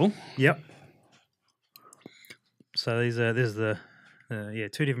 table. Yep. So there's the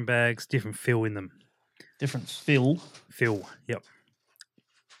two different bags, different fill in them. Different fill. Fill. Yep.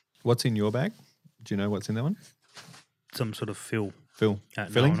 What's in your bag? Do you know what's in that one? Some sort of fill. Phil, No,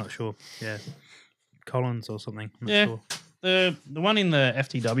 filling? I'm not sure. Yeah. Collins or something. I'm not Yeah. sure. The one in the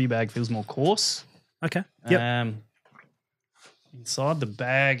FTW bag feels more coarse. Okay. Yep. Inside the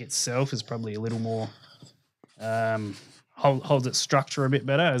bag itself is probably a little more holds its structure a bit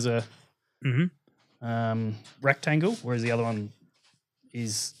better as a rectangle, whereas the other one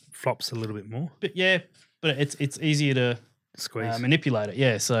is Flops a little bit more. but it's easier to Squeeze. manipulate it.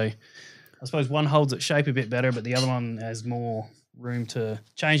 Yeah, so I suppose one holds its shape a bit better, but the other one has more room to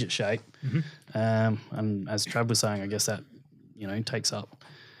change its shape. And as Trav was saying, I guess that takes up.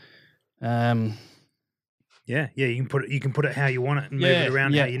 Yeah, you can put it how you want it and move it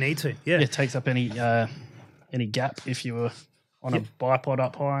around how you need to. Yeah. It takes up any gap if you were on a bipod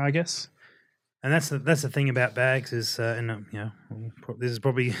up high, I guess. And that's the thing about bags is, this is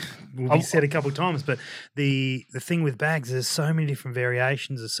probably will be said a couple of times, but the thing with bags, there's so many different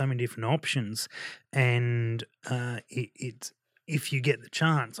variations, there's so many different options, and if you get the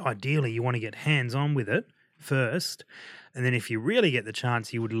chance, ideally you want to get hands on with it first, and then if you really get the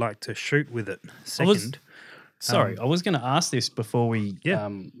chance, you would like to shoot with it second. I was going to ask this before we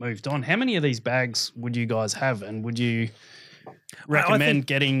moved on. How many of these bags would you guys have, and would you recommend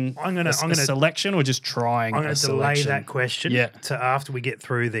getting a selection or just trying I'm going a to delay selection? that question to after we get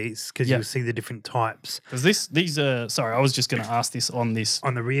through these because you'll see the different types. Because these are I was just going to ask this on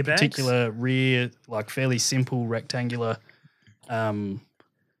the rear bags? particular rear, like fairly simple rectangular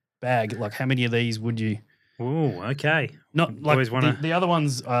bag. Like how many of these would you? Oh, okay. Not like Always wanna- the other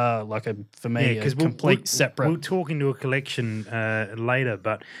ones are like for me a complete separate. We'll talk into a collection later,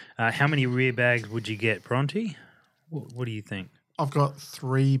 but how many rear bags would you get, Bronte? What do you think? I've got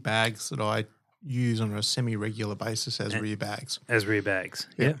 3 bags that I use on a semi-regular basis as rear bags. As rear bags.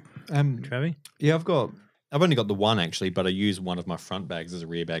 Yeah. Travi? Yeah, I've only got the one actually, but I use one of my front bags as a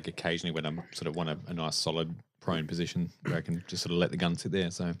rear bag occasionally when I'm sort of want a nice solid prone position where I can just sort of let the gun sit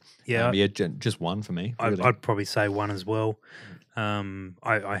there. So just one for me. Really. I'd probably say one as well.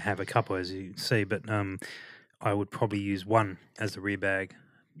 I have a couple, as you see, but I would probably use one as the rear bag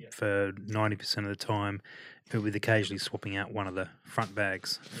for 90% of the time, but with occasionally swapping out one of the front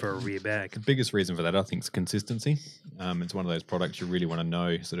bags for a rear bag. The biggest reason for that, I think, is consistency. It's one of those products you really want to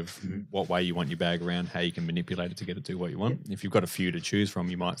know sort of what way you want your bag around, how you can manipulate it to get it to do what you want. If you've got a few to choose from,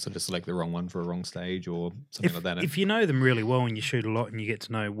 you might sort of select the wrong one for a wrong stage or something like that. If you know them really well and you shoot a lot and you get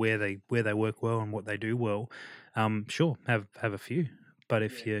to know where they work well and what they do well, sure, have a few. But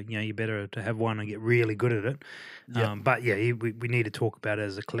if you're better to have one and get really good at it. But yeah, we need to talk about it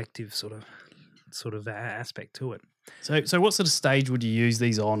as a collective sort of aspect to it. So what sort of stage would you use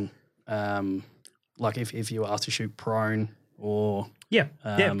these on? Like if you were asked to shoot prone or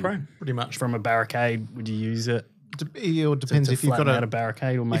prone. Pretty much. from a barricade, would you use it? It depends to if you've got flatten out a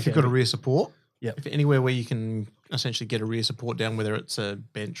barricade or make if you've it got a rear support. Yep. If anywhere where you can essentially get a rear support down, whether it's a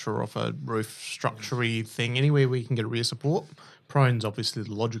bench or off a roof structure-y thing, anywhere where you can get a rear support. Prone's obviously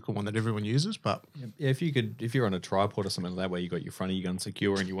the logical one that everyone uses, but Yeah, if you're on a tripod or something like that where you got your front of your gun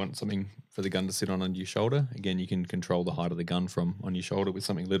secure and you want something for the gun to sit on under your shoulder, again, you can control the height of the gun from on your shoulder with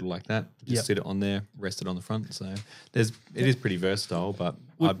something little like that. Just sit it on there, rest it on the front. So it is pretty versatile. But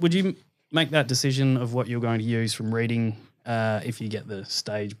Would you make that decision of what you're going to use from reading if you get the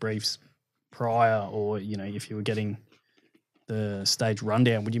stage briefs prior, or if you were getting the stage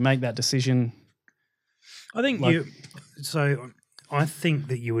rundown? Would you make that decision? I think I think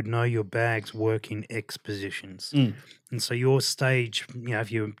that you would know your bags work in X positions. And so your stage,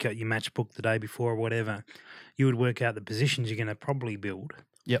 if you got your match book the day before or whatever, you would work out the positions you're going to probably build.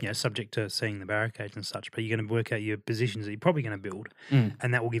 Yep. Subject to seeing the barricades and such, but you're going to work out your positions that you're probably going to build,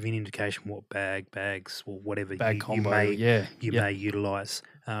 and that will give you an indication what bags, or whatever Bag you combo, may utilize.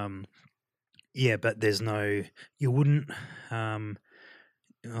 But there's no, you wouldn't.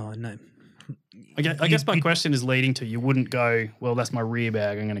 No. I guess my question is leading to, you wouldn't go, well, that's my rear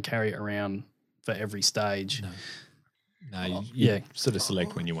bag, I'm going to carry it around for every stage. no, you sort of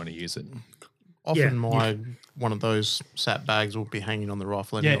select when you want to use it. often one of those sat bags will be hanging on the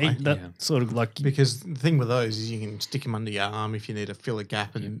rifle anyway. Sort of like, Because the thing with those is you can stick them under your arm if you need to fill a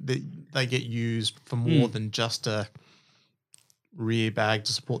gap, and they get used for more than just a rear bag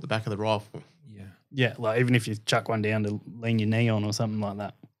to support the back of the rifle. yeah, like even if you chuck one down to lean your knee on or something like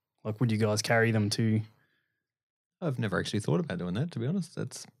that. Like, would you guys carry them to? I've never actually thought about doing that, to be honest.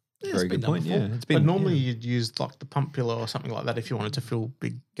 That's a Yeah, very it's been good point. done before. Yeah, it's been. But normally you'd use like the pump pillow or something like that if you wanted to fill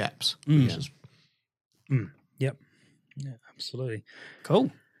big gaps. Yep. Yeah, absolutely.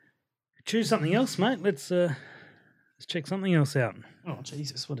 Cool. Choose something else, mate. Let's check something else out. Oh,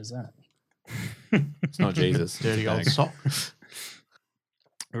 Jesus, what is that? It's not Jesus. Dirty It's a old bag. sock.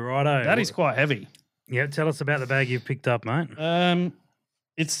 Righto. That is quite heavy. Yeah, tell us about the bag you've picked up, mate.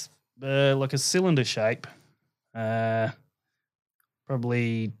 It's like a cylinder shape.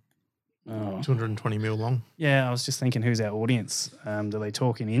 Probably. Oh, 220 mil long. yeah, I was just thinking, who's our audience? Do they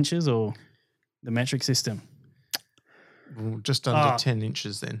talk in inches or the metric system? Well, just under 10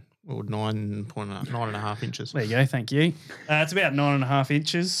 inches then, or 9.5 inches. There you go. Thank you. It's about 9.5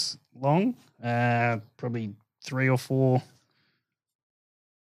 inches long. Probably 3 or 4.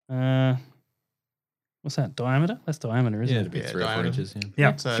 What's that, diameter? That's diameter, isn't Yeah, it? it'd be Yeah, 3 or 4 diameter. inches. Yeah.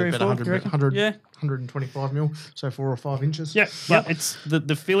 Yeah. So 3 or about 4, 100, you reckon? 100, Yeah. 125 mil, so 4 or 5 inches. Yeah, but it's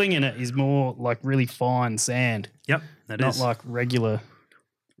the filling in it is more like really fine sand, Yep, that not is. like regular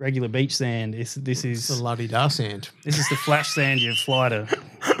beach sand. This It's is the la-di-da sand. this is the flash sand you fly to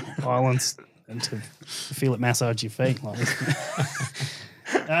islands and to feel it massage your feet like this.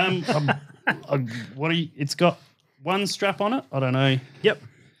 It's got one strap on it. I don't know. Yep.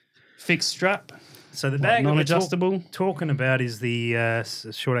 Fixed strap. So the Like bag that we're non-adjustable. talking about is the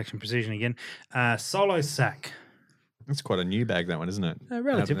short action precision again. Solo sack. That's quite a new bag, that one, isn't it?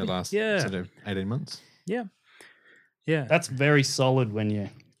 Relatively. In the last Yeah. sort of 18 months. Yeah. Yeah. That's very solid when you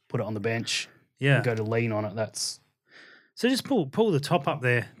put it on the bench. Yeah. And go to lean on it. That's So just pull the top up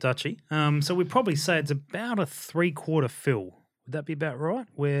there, Dutchy. So we'd probably say it's about a 3/4 fill. Would that be about right?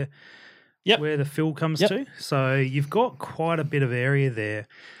 Where the fill comes to? So you've got quite a bit of area there.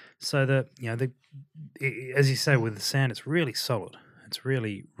 So that, as you say with the sand, it's really solid. It's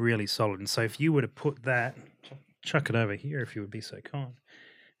really, really solid. And so if you were to put that, chuck it over here if you would be so kind.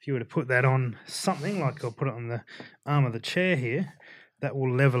 If you were to put that on something, like I'll put it on the arm of the chair here, that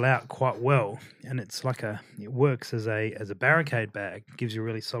will level out quite well. And it's like it works as a barricade bag. It gives you a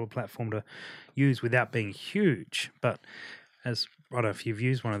really solid platform to use without being huge. But I don't know if you've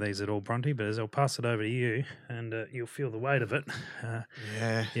used one of these at all, Bronte, but as I'll pass it over to you and you'll feel the weight of it.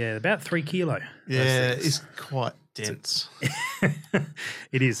 Yeah, About 3 kilo. yeah, it's quite dense.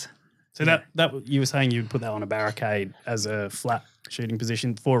 It is. so that you were saying you'd put that on a barricade as a flat shooting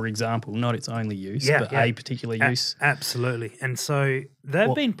position, for example, not its only use, Yeah, but yeah. a particular use. Absolutely. And so they've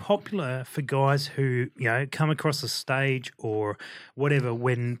What- been popular for guys who, come across a stage or whatever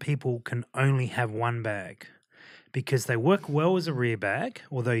when people can only have one bag, because they work well as a rear bag,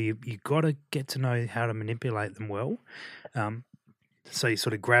 although you got to get to know how to manipulate them well. So you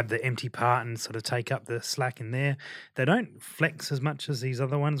sort of grab the empty part and sort of take up the slack in there. They don't flex as much as these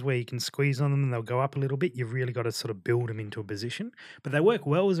other ones where you can squeeze on them and they'll go up a little bit. You've really got to sort of build them into a position. But they work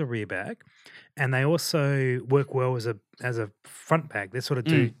well as a rear bag, and they also work well as a front bag. They sort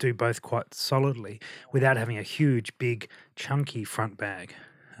of do both quite solidly without having a huge, big, chunky front bag.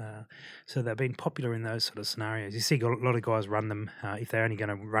 So they've been popular in those sort of scenarios. You see a lot of guys run them. If they're only going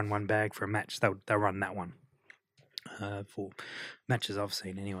to run one bag for a match, they'll run that one. For matches I've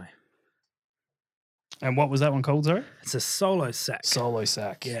seen anyway. And what was that one called, sorry? It's a solo sack. Solo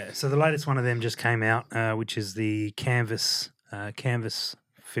sack. Yeah. So the latest one of them just came out, which is the canvas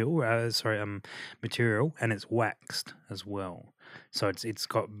material, and it's waxed as well. So it's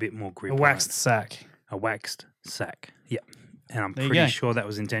got a bit more grip. A waxed sack. A waxed sack. Yeah. And I'm There you pretty go. sure that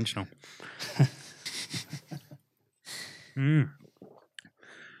was intentional.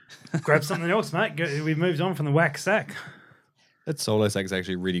 Grab something else, mate. We've moved on from the wax sack. That solo sack is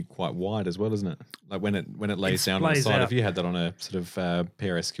actually really quite wide as well, isn't it? Like when it lays down on the splays side. out. If you had that on a sort of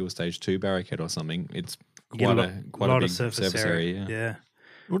PRS skill stage 2 barricade or something, it's You get quite a lot big of surface area. Yeah.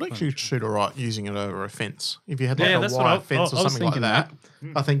 It would actually shoot all right using it over a fence. If you had Yeah, like that's a what wire I fence or was something like thinking that,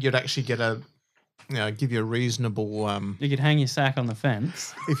 I think you'd actually get give you a reasonable. You could hang your sack on the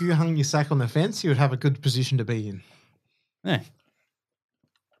fence. If you hung your sack on the fence, you would have a good position to be in. Yeah.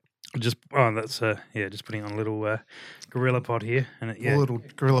 Just just putting on a little gorilla pod here, and A little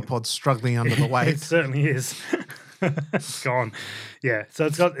gorilla pod struggling under the it weight. certainly is. It's gone. Yeah, so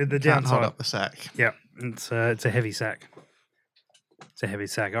it's got the Can't downside. hold up the sack. Yeah, it's a heavy sack. It's a heavy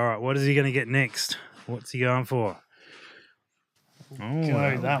sack. All right, what is he going to get next? What's he going for? Oh,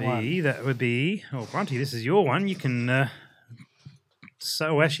 that would be. Oh, Bronte, this is your one. You can.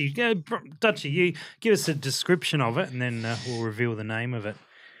 So actually, Dutchy, you give us a description of it, and then we'll reveal the name of it.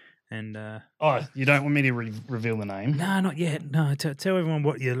 And Oh, you don't want me to reveal the name? no, not yet. No, tell everyone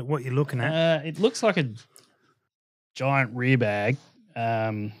what you're looking at. It looks like a giant rear bag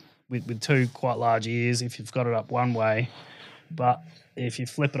with two quite large ears if you've got it up one way. But if you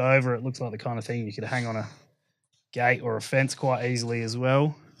flip it over, it looks like the kind of thing you could hang on a gate or a fence quite easily as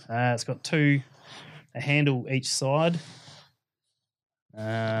well. It's got a handle each side.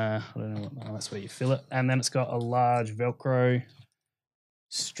 I don't know that's where you fill it. And then it's got a large Velcro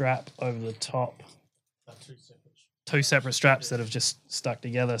strap over the top. Two separate straps that have just stuck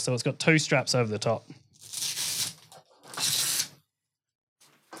together. So it's got two straps over the top.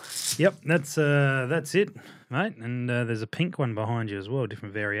 Yep, that's it, mate. And there's a pink one behind you as well,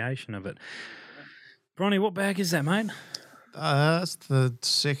 different variation of it. Bronny, what bag is that, mate? That's the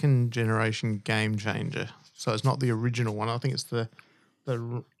second generation Game Changer. So it's not the original one. I think it's it's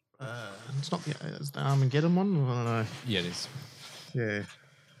not it's the Armageddon one. I don't know. Yeah, it is. Yeah.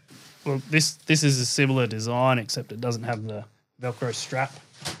 Well, this is a similar design, except it doesn't have the Velcro strap.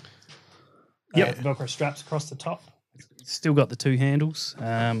 Yep. Velcro straps across the top. It's still got the two handles.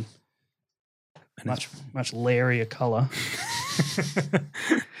 Much lairier colour.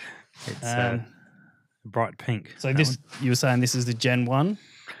 It's bright pink. So that this, you were saying this is the Gen 1?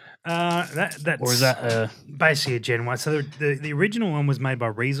 that's Or is that basically a Gen 1. So the original one was made by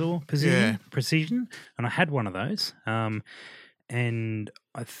Resolve Precision, and I had one of those. And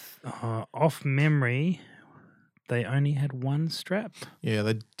off memory, they only had one strap. Yeah,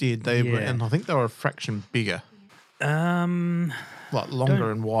 they did. And I think they were a fraction bigger, like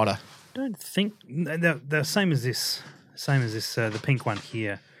longer and wider. Don't think they're same as this. The pink one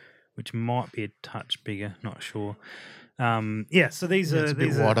here, which might be a touch bigger. Not sure. So these It's are a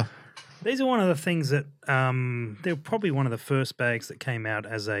bit wider. These are one of the things that they're probably one of the first bags that came out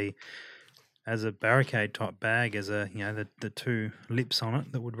as a barricade type bag, as the two lips on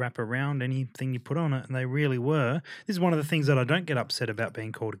it that would wrap around anything you put on it, and they really were. This is one of the things that I don't get upset about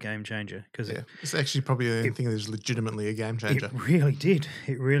being called a game changer, because It's actually probably the only thing that is legitimately a game changer. it really did.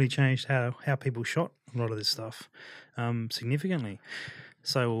 It really changed how people shot a lot of this stuff significantly.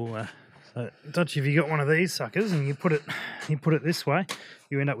 So, Dutch, if you got one of these suckers and you put it this way,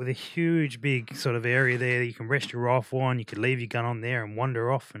 you end up with a huge, big sort of area there that you can rest your rifle on. You could leave your gun on there and wander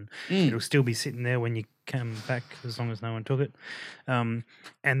off, and it'll still be sitting there when you come back, as long as no one took it. And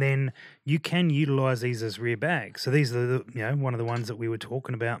then you can utilize these as rear bags. So these are one of the ones that we were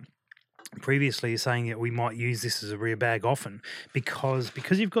talking about previously, saying that we might use this as a rear bag often because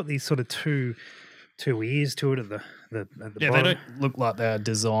you've got these sort of two two ears to it at the Yeah, they bottom. don't look like they're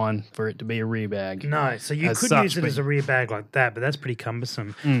designed for it to be a rear bag. No, so you as could such, use it but- as a rear bag like that, but that's pretty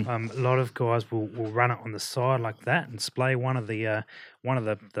cumbersome. Mm. A lot of guys will run it on the side like that and splay one of the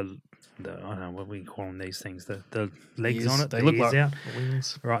I don't know what we call them these things, the legs Ears. on it. They the look ears like out.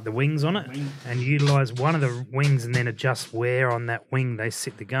 Wings. Right, the wings on it, and utilize one of the wings and then adjust where on that wing they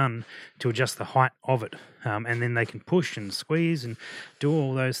sit the gun to adjust the height of it. And then they can push and squeeze and do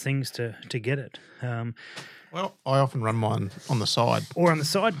all those things to get it. Well, I often run mine on the side, Or on the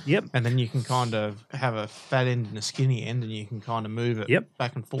side, yep. and then you can kind of have a fat end and a skinny end, and you can kind of move it Yep.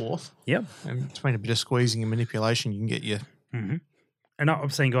 back and forth. Yep. And between a bit of squeezing and manipulation, you can get your And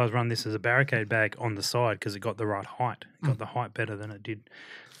I've seen guys run this as a barricade bag on the side because it got the right height. It got the height better than it did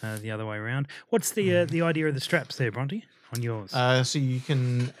the other way around. What's the idea of the straps there, Bronte, on yours? So you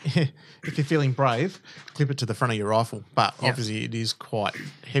can, if you're feeling brave, clip it to the front of your rifle. But Yep. obviously, it is quite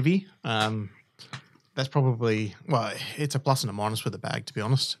heavy. That's probably, well, it's a plus and a minus with the bag, to be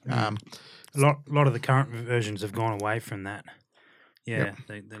honest. A lot of the current versions have gone away from that. Yeah,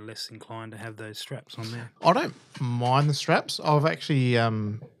 they're less inclined to have those straps on there. I don't mind the straps. I've actually,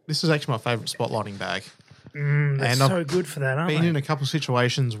 this is actually my favourite spotlighting bag. They're And so good for that, aren't Been they? in a couple of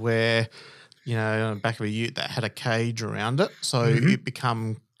situations where, you know, on the back of a ute that had a cage around it, so Mm-hmm. it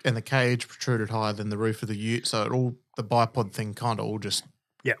become, and the cage protruded higher than the roof of the ute, so it all, the bipod thing kind of all just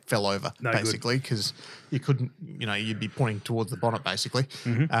Yeah. fell over, No good. basically, because you couldn't, you know, you'd be pointing towards the bonnet, basically.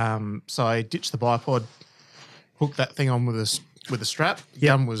 Mm-hmm. So I ditched the bipod, hooked that thing on with a strap. Yep.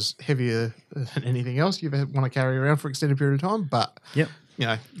 Gun was heavier than anything else you ever want to carry around for an extended period of time, but, Yep. you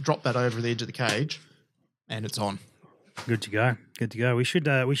know, drop that over the edge of the cage, and it's on. Good to go. Good to go. We should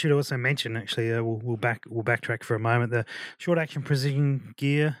also mention actually. We'll backtrack for a moment. The short action precision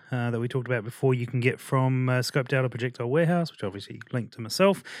gear that we talked about before, you can get from Scope Data Projectile Warehouse, which obviously linked to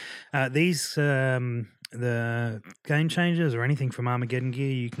myself. These the Game Changers or anything from Armageddon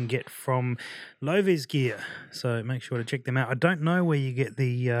Gear you can get from Lovis Gear. So make sure to check them out. I don't know where you get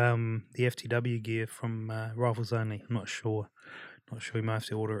the FTW gear from Rifles Only. I'm not sure. Not sure. You might have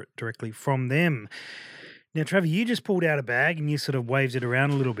to order it directly from them. Now, Trevor, you just pulled out a bag and you sort of waved it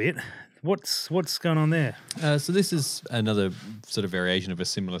around a little bit. What's going on there? So this is another sort of variation of a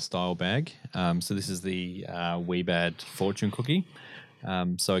similar style bag. So this is the Weebad Fortune Cookie.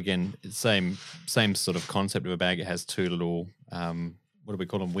 So again, it's same sort of concept of a bag. It has two little what do we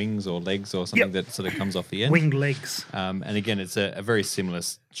call them, wings or legs or something that sort of comes off the end. Winged legs. And again, it's a very similar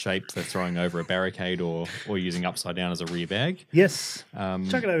shape for throwing over a barricade or using upside down as a rear bag. Yes.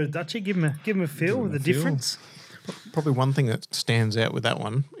 Chuck it over to Dutchy. Give him a feel of the difference. Probably one thing that stands out with that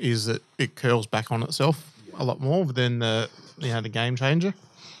one is that it curls back on itself a lot more than the Game Changer.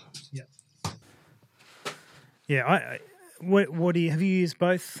 Yeah. What do you have you used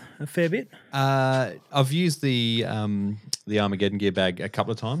both a fair bit? I've used the Armageddon gear bag a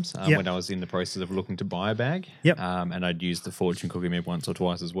couple of times Yep. when I was in the process of looking to buy a bag. Yep. And I'd used the Fortune Cookie maybe once or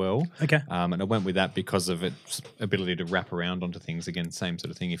twice as well. Okay. And I went with that because of its ability to wrap around onto things. Again, same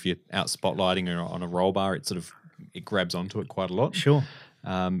sort of thing. If you're out spotlighting or on a roll bar, it grabs onto it quite a lot. Sure.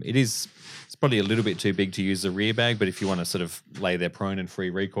 It's probably a little bit too big to use the rear bag, but if you want to sort of lay there prone and free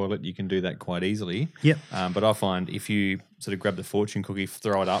recoil it, you can do that quite easily. Yep. But I find if you sort of grab the Fortune Cookie,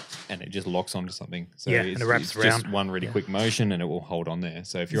 throw it up, and it just locks onto something. So Yeah, and it wraps it's just around. one really quick motion, and it will hold on there.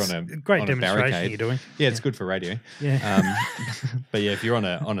 So if you're It's on a a great on a demonstration barricade, you're doing. yeah, it's good for radio. Yeah. But yeah, if you're on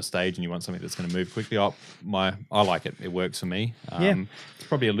a stage and you want something that's going to move quickly, I like it. It works for me. Yeah. It's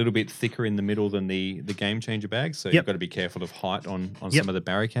probably a little bit thicker in the middle than the Game Changer bag, so Yep. you've got to be careful of height on Yep. some of the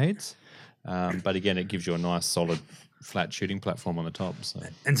barricades. But again, it gives you a nice solid flat shooting platform on the top. So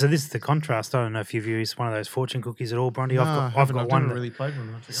And so this is the contrast. I don't know if you've used one of those Fortune Cookies at all, Bronte. I've got one. Never that really played one.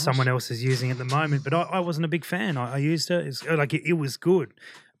 to be honest. someone else is using at the moment, but I wasn't a big fan. I used it. It was good,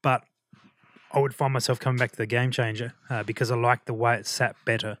 but I would find myself coming back to the Game Changer because I liked the way it sat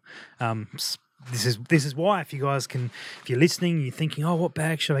better. This is why if you're listening, you're thinking, oh, what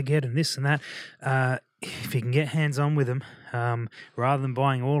bag should I get and this and that. If you can get hands on with them, rather than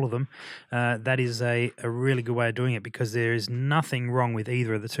buying all of them, that is a really good way of doing it because there is nothing wrong with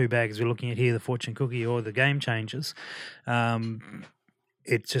either of the two bags we're looking at here, the Fortune Cookie or the Game Changers.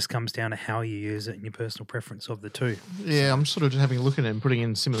 It just comes down to how you use it and your personal preference of the two. Yeah, I'm sort of just having a look at it and putting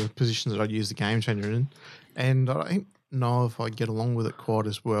in similar positions that I'd use the Game Changer in, and I don't know if I get along with it quite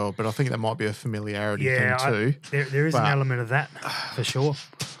as well, but I think that might be a familiarity Yeah, thing too. there is an But- element of that for sure.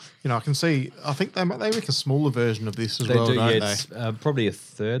 You know, I can see. I think they make a smaller version of this as they well, do. don't Yeah, they? it's probably a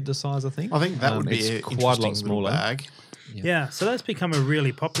third the size. I think. I think that would be it's a quite a lot interesting little smaller. bag. Yeah, so that's become a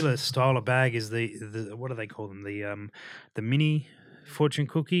really popular style of bag. Is the what do they call them? The mini Fortune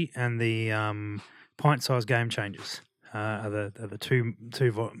Cookie and the pint-sized Game Changers are the two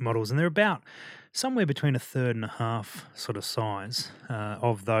models, and they're about somewhere between a third and a half sort of size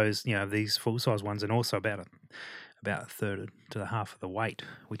of those, these full-size ones, and also about a third to the half of the weight,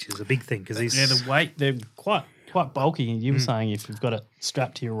 which is a big thing because these. Yeah, the weight, they're quite bulky. And you were saying if you've got it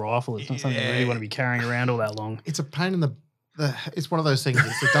strapped to your rifle, it's not something you really want to be carrying around all that long. It's a pain in the it's one of those things.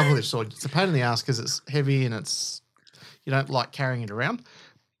 It's a double-edged sword. It's a pain in the ass because it's heavy and you don't like carrying it around,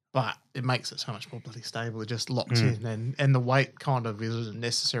 but it makes it so much more bloody stable. It just locks in, and the weight kind of is a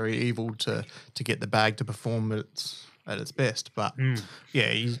necessary evil to get the bag to perform at its best. But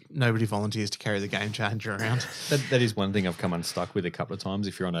nobody volunteers to carry the Game Changer around. That is one thing I've come unstuck with a couple of times.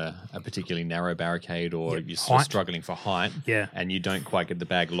 If you're on a particularly narrow barricade or you're sort of struggling for height and you don't quite get the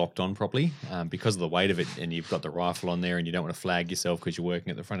bag locked on properly because of the weight of it, and you've got the rifle on there and you don't want to flag yourself because you're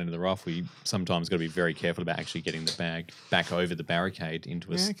working at the front end of the rifle, you sometimes got to be very careful about actually getting the bag back over the barricade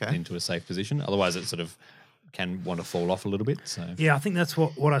into a safe position. Otherwise it sort of can want to fall off a little bit. So I think that's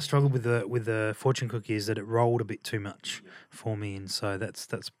what I struggled with the fortune cookie is that it rolled a bit too much for me, and so that's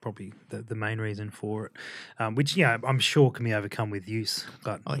probably the main reason for it. Which I'm sure can be overcome with use,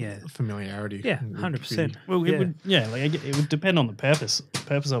 but familiarity. 100%. Well, it would depend on the purpose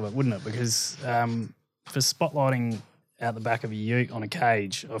of it, wouldn't it? Because for spotlighting out the back of a ute on a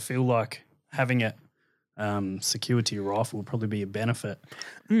cage, I feel like having it secured to your rifle would probably be a benefit.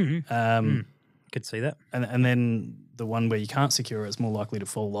 Could see that. And then the one where you can't secure it's more likely to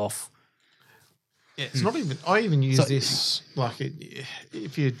fall off. Yeah, it's not even. I even use this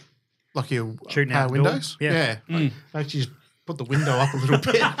if you your shooting out windows. Yeah. I actually just put the window up a little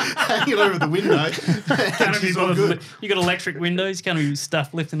bit, hang it over the window. You got electric windows. You can't be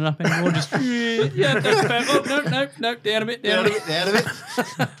stuff lifting it up anymore. Just that's bad. Oh no, down a bit.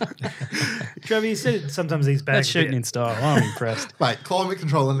 Trevor, you said sometimes these bags That's shooting in style. I'm impressed. Mate, climate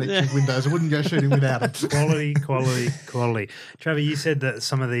control and electric windows. I wouldn't go shooting without them. Quality. Trevor, you said that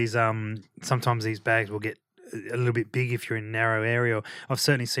some of these sometimes these bags will get a little bit big if you're in a narrow area. I've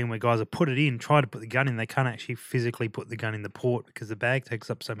certainly seen where guys have put it in, try to put the gun in, they can't actually physically put the gun in the port because the bag takes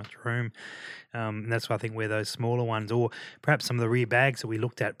up so much room. And that's why I think where those smaller ones, or perhaps some of the rear bags that we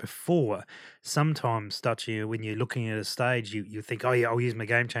looked at before, sometimes, Dutchy, when you're looking at a stage, you think, oh yeah, I'll use my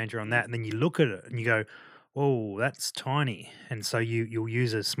Game Changer on that, and then you look at it and you go, oh, that's tiny. And so you'll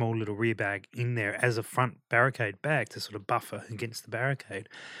use a small little rear bag in there as a front barricade bag to sort of buffer against the barricade.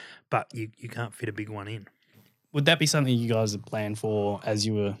 But you can't fit a big one in. Would that be something you guys had planned for as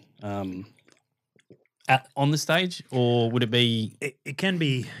you were on the stage, or would it be? It can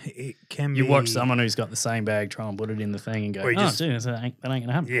be. It can. You watch someone who's got the same bag, try and put it in the thing, and go, "Oh, geez, that ain't going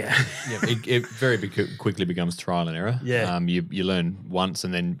to happen." Yeah, it very quickly becomes trial and error. Yeah, you learn once,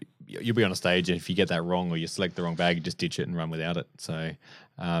 and then you'll be on a stage, and if you get that wrong or you select the wrong bag, you just ditch it and run without it. So.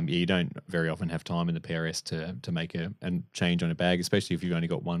 You don't very often have time in the PRS to make a change on a bag, especially if you've only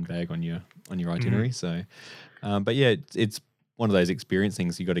got one bag on your itinerary. Mm-hmm. So, but yeah, it's one of those experience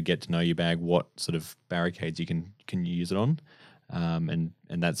things. You got to get to know your bag, what sort of barricades you can use it on, and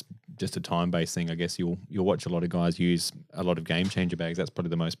that's just a time based thing. I guess you'll watch a lot of guys use a lot of Game Changer bags. That's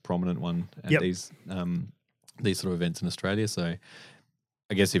probably the most prominent one at these sort of events in Australia. So,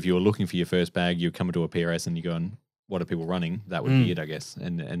 I guess if you're looking for your first bag, you come to a PRS and you go and what are people running? That would be it, I guess.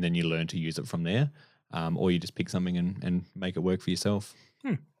 And then you learn to use it from there. Or you just pick something and make it work for yourself.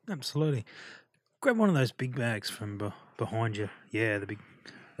 Absolutely. Grab one of those big bags from behind you. Yeah,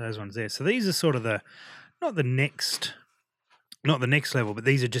 those ones there. So these are sort of not the next level, but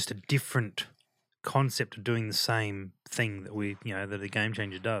these are just a different concept of doing the same thing that a Game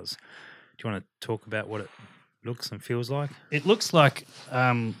Changer does. Do you want to talk about what it looks and feels like? It looks like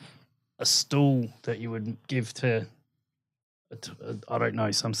a stool that you would give to I don't know,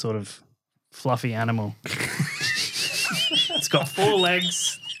 some sort of fluffy animal. It's got 4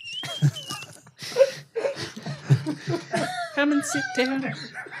 legs. Come and sit down.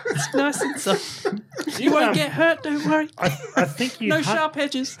 It's nice and soft. You won't get hurt, don't worry. I think you sharp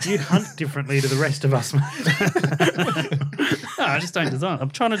edges. You hunt differently to the rest of us, mate. No, I just don't design. I'm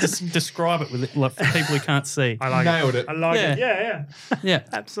trying to just describe it with like for people who can't see. I like Nailed it. I like it. Yeah.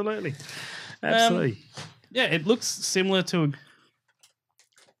 Absolutely. Yeah, it looks similar to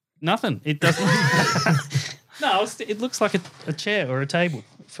nothing. It doesn't. No, it looks like a chair or a table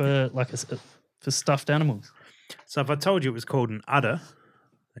for for stuffed animals. So if I told you it was called an udder,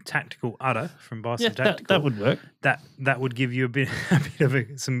 a tactical udder from Bison Tactical, that would work. That would give you a bit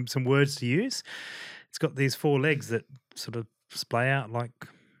of some words to use. It's got these 4 legs that sort of splay out like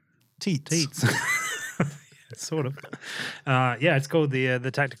teats. Sort of. It's called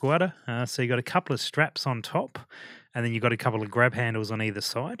the tactical udder. So you got a couple of straps on top, and then you've got a couple of grab handles on either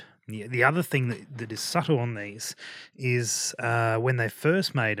side. The other thing that is subtle on these is when they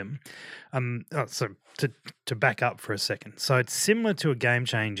first made them. So to back up for a second, so it's similar to a Game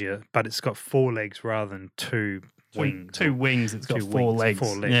Changer, but it's got 4 legs rather than 2 wings. Two wings. It's got Two 4 wings, legs.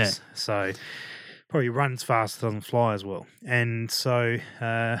 4 legs. Yeah. So probably runs faster than fly as well. And so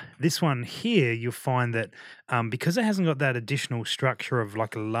this one here, you'll find that because it hasn't got that additional structure of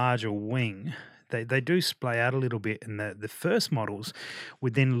like a larger wing, they do splay out a little bit, and the first models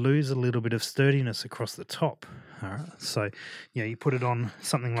would then lose a little bit of sturdiness across the top. All right. So, you put it on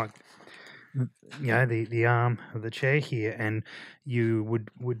something like, the arm of the chair here, and you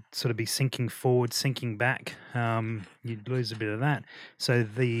would sort of be sinking forward, sinking back. You'd lose a bit of that. So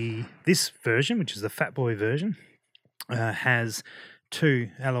this version, which is the Fat Boy version, has 2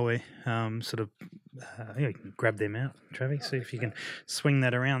 alloy you can grab them out, Travis. See if you can swing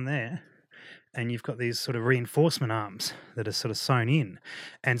that around there. And you've got these sort of reinforcement arms that are sort of sewn in.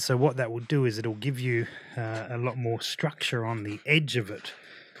 And so what that will do is it'll give you a lot more structure on the edge of it.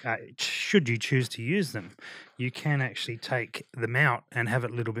 Should you choose to use them, you can actually take them out and have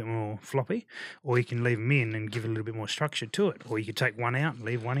it a little bit more floppy, or you can leave them in and give it a little bit more structure to it, or you could take one out and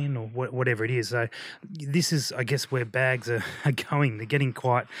leave one in, or whatever it is. So this is, I guess, where bags are going. They're getting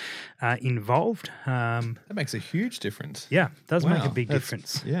quite involved. That makes a huge difference. Yeah, it does make a Wow, big that's-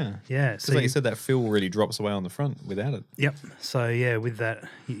 difference. Yeah. Yeah, So like you said, that fill really drops away on the front without it. Yep. So yeah, with that,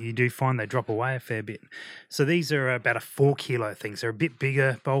 you do find they drop away a fair bit. So these are about a 4 kilo things. They're a bit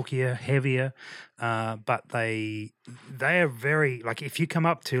bigger, bulkier, heavier, but they are very, like, if you come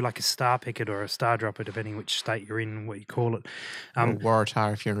up to like a Star Picket or a Star Dropper, depending which state you're in and what you call it, Or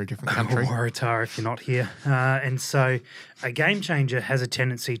Waratah if you're in a different country. Waratah if you're not here. And so a Game Changer has a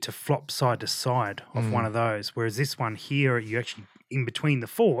tendency to flop side to side off one of those, whereas this one here, you actually, in between the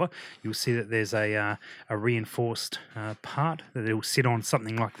 4, you'll see that there's a reinforced part that it will sit on,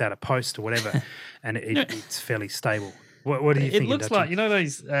 something like that, a post or whatever, and it's fairly stable. What do you think? It looks like,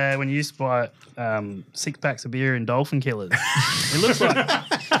 those when you used to buy 6 packs of beer in Dolphin Killers. It looks like.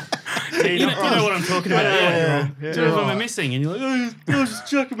 you know what I'm talking about. Yeah. 2 of them are missing, and you're like, oh, I was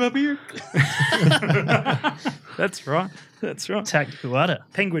just chucking my beer. That's right. That's right. Tactical udder.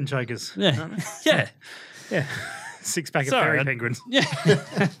 Penguin chokers. Yeah. aren't they? Yeah. Yeah. 6-pack of Sorry, fairy I- penguins. Yeah.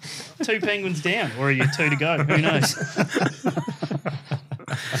 2 penguins down, or are you 2 to go? Who knows?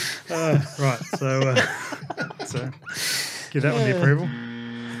 Right. So give that one the approval.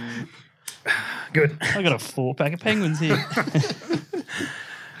 Good. I got a 4-pack of penguins here.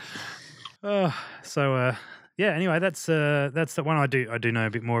 Anyway, that's the one I do know a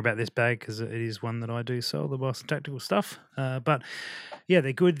bit more about this bag, because it is one that I do sell, the Boston Tactical stuff. But yeah,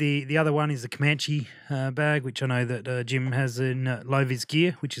 they're good. The other one is the Comanche bag, which I know that Jim has in Low Vis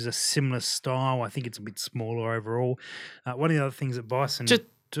Gear, which is a similar style. I think it's a bit smaller overall. One of the other things that Bison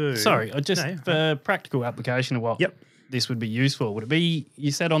do. Sorry, No. for practical application of what Yep. this would be useful, would it be,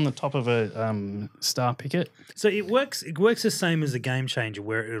 you said on the top of a Star Picket? So it works the same as a Game Changer,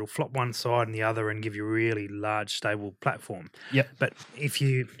 where it'll flop one side and the other and give you a really large, stable platform. Yep. But if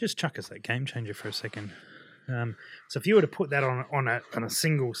you just chuck us that Game Changer for a second. So if you were to put that on a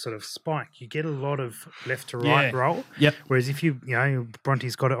single sort of spike, you get a lot of left to right Yeah. roll. Yep. Whereas if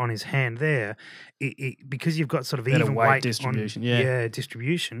Bronte's got it on his hand there, it because you've got sort of Better even weight weight distribution, on, yeah.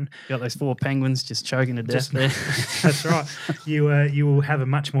 distribution. Got those 4 penguins just choking to death there. That's right. You will have a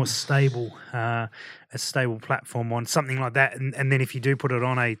much more stable platform on something like that, and then if you do put it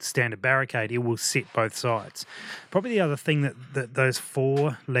on a standard barricade, it will sit both sides. Probably the other thing that those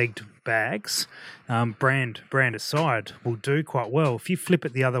 4-legged bags, brand aside, will do quite well. If you flip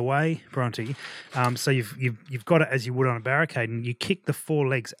it the other way, Bronte, so you've got it as you would on a barricade, and you kick the 4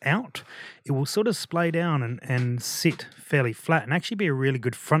 legs out, it will sort of splay down and sit fairly flat, and actually be a really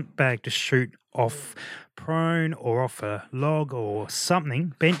good front bag to shoot off prone or off a log or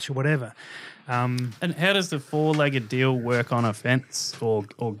something, bench or whatever. And how does the 4-legged deal work on a fence or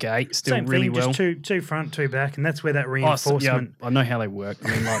gate still Same really thing, well? just two front, 2 back, and that's where that Oh, reinforcement. I know how they work. I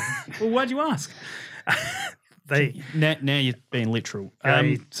mean, like, Well, why'd you ask? they now you're being literal.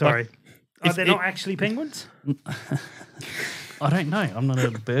 sorry. if They're it- not actually penguins? I don't know. I'm not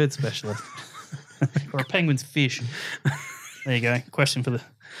a bird specialist. Or a penguin's fish. There you go. Question for the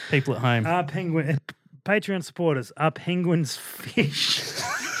people at home. Are penguin Patreon supporters, are penguins fish?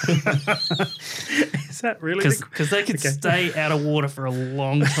 Is that really Because they could stay out of water for a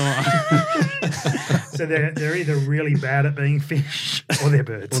long time. so they're either really bad at being fish or they're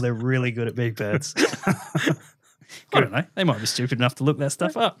birds. Or they're really good at big birds. I don't know. They might be stupid enough to look that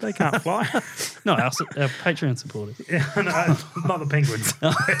stuff up. They can't fly. No, our Patreon supporters. Yeah, no, not the penguins.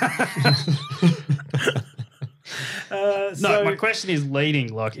 No, So, my question is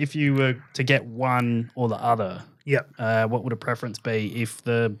leading. Like, if you were to get one or the other, yeah, what would a preference be if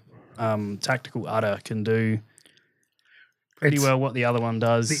the tactical udder can do pretty It's- well what the other one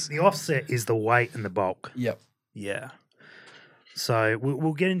does? the offset is the weight and the bulk. Yep. Yeah. So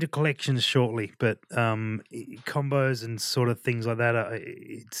we'll get into collections shortly, but combos and sort of things like that.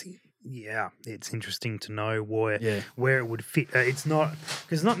 It's interesting to know where it would fit. It's not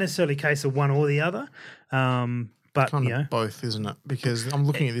because it's not necessarily a case of one or the other, but Kind of both, isn't it? Because I'm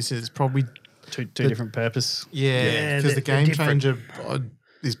looking at this, it's probably Two different purpose. yeah. Because the they're game different. changer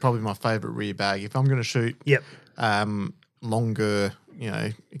is probably my favourite rear bag. If I'm going to shoot Yep. longer,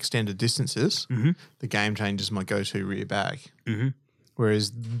 extended distances, Mhm. the game changer is my go-to rear bag. Mhm.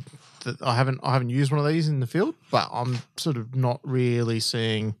 Whereas I haven't used one of these in the field, but I'm sort of not really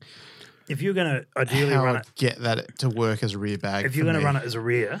seeing If you're going to ideally how run I'd it, get that to work as a rear bag. if you're going to run it as a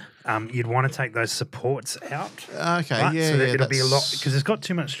rear, you'd want to take those supports out. Okay, Right? yeah, So that yeah, it'll be a lot that's- because it's got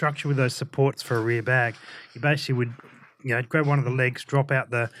too much structure with those supports for a rear bag. You basically would, grab one of the legs, drop out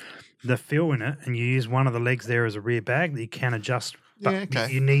the fill in it, and you use one of the legs there as a rear bag that you can adjust. But Yeah,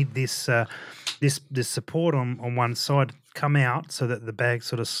 okay. you need this this support on one side come out so that the bag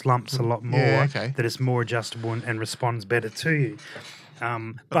sort of slumps a lot more. Yeah, okay. That it's more adjustable and responds better to you.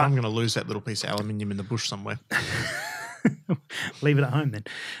 But I'm going to lose that little piece of aluminium in the bush somewhere. Leave it at home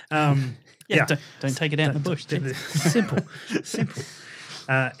then. Yeah, don't take it out in the bush. Simple.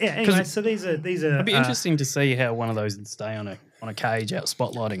 Anyway, so these are It'd be interesting to see how one of those would stay on a cage out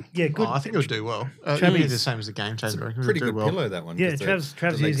spotlighting. Yeah, good. I think it would do well. It Travis- would be the same as the game changer. I reckon it would Pretty do good well. pillow, that one. Yeah, 'cause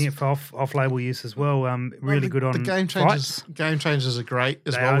Trav's the using it legs- for off-label use as well. Really good on the game fights. changers are great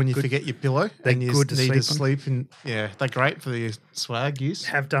as They well are when you good. forget your pillow They're and you good to need to sleep on. sleep in. Yeah, they're great for the swag use.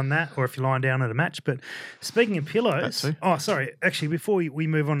 Have done that, or if you're lying down at a match. But speaking of pillows, too. oh, sorry. Actually, before we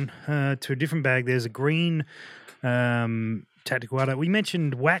move on to a different bag, there's a green tactical udder. We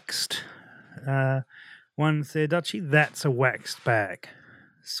mentioned waxed ones there, Dutchy. That's a waxed bag,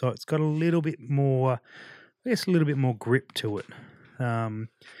 so it's got a little bit more, I guess, a little bit more grip to it.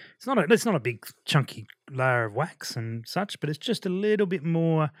 It's not a big chunky layer of wax and such, but it's just a little bit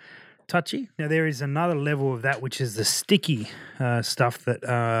more touchy. Now there is another level of that, which is the sticky stuff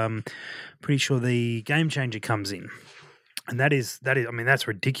that pretty sure the Game Changer comes in, and that is. I mean, that's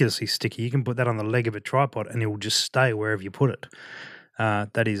ridiculously sticky. You can put that on the leg of a tripod, and it will just stay wherever you put it.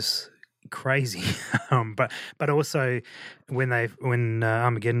 That is crazy. But also when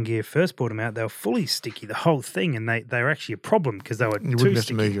Armageddon Gear first brought them out, they were fully sticky, the whole thing, and they were actually a problem because they were You too wouldn't have to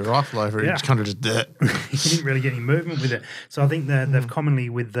sticky. move your rifle over it. Yeah. It's kind of just dirt. You didn't really get any movement with it. So I think that they've commonly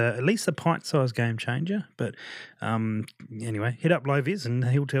with at least the pint-sized Game Changer. But anyway, hit up Loviz and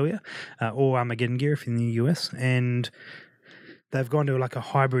he'll tell you, or Armageddon Gear if you're in the US. And they've gone to like a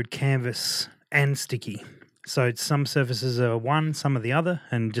hybrid canvas and sticky. So some surfaces are one, some are the other,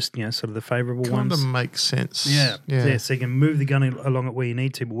 and just sort of the favourable Kind ones. of makes sense. Yeah. yeah. So you can move the gun along it where you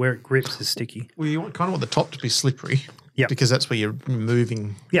need to, but where it grips is sticky. Well, you kind of want the top to be slippery. Yep. Because that's where you're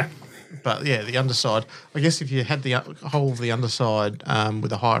moving. Yeah. But yeah, the underside. I guess if you had the whole of the underside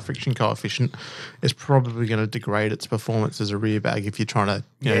with a higher friction coefficient, it's probably going to degrade its performance as a rear bag if you're trying to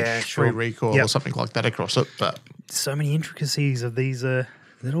Yeah, free sure. recoil Yep. or something like that across it. But So many intricacies of these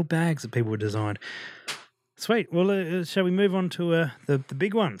little bags that people have designed. Sweet. Well, shall we move on to the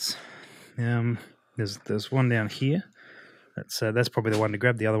big ones? There's one down here. That's probably the one to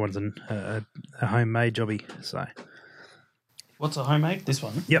grab. The other one's a homemade jobby. So What's a homemade? This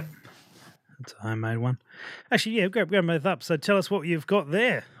one. yep, it's a homemade one. Actually, yeah, grab them both up. So tell us what you've got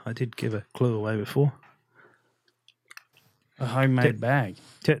there. I did give a clue away before. A homemade bag.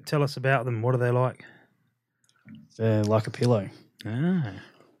 Tell us about them. What are they like? They're like a pillow. Ah,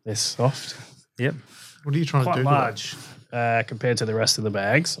 They're soft. yep. what are you trying to Quite do? large compared to the rest of the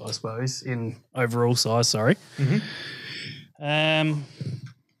bags, I suppose, in overall size, sorry.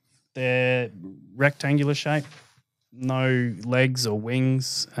 They're rectangular shape, no legs or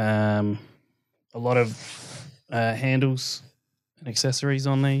wings, a lot of handles and accessories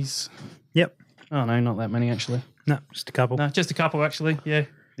on these. Yep. Oh, no, not that many, actually. No, just a couple. No, just a couple, actually, yeah.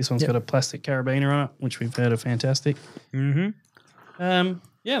 This one's got a plastic carabiner on it, which we've heard are fantastic. Mm-hmm.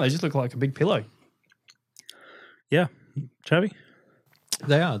 Yeah, they just look like a big pillow. Yeah. Chubby?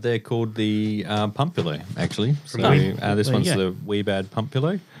 They are. They're called the pump pillow, actually. So Wee- this there one's you the Weebad pump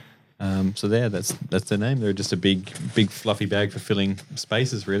pillow. So that's their name. They're just a big fluffy bag for filling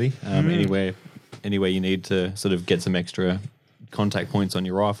spaces, really. Anywhere you need to sort of get some extra contact points on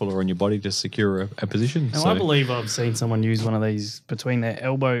your rifle or on your body to secure a position. Now, I believe I've seen someone use one of these between their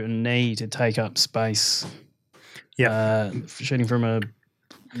elbow and knee to take up space. Yeah. Shooting from a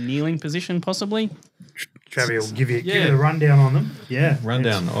kneeling position, possibly. Travi will give you a rundown on them. Yeah,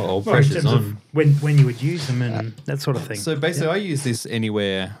 Rundown. Oh, Well, in pressure's terms of on. when you would use them and that sort of thing. So basically, I use this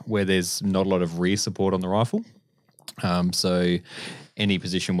anywhere where there's not a lot of rear support on the rifle. So any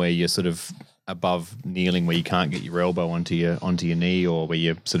position where you're sort of above kneeling, where you can't get your elbow onto your knee, or where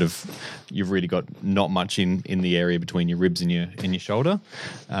you've really got not much in the area between your ribs and your shoulder.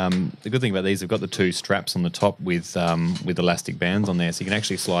 The good thing about these, they've got the two straps on the top with elastic bands on there, so you can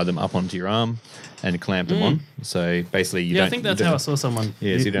actually slide them up onto your arm and clamp them on. So basically, you don't. I think that's how I saw someone.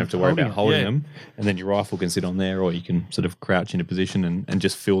 Yeah, so you don't have to worry about holding it. them, and then your rifle can sit on there, or you can sort of crouch in a position and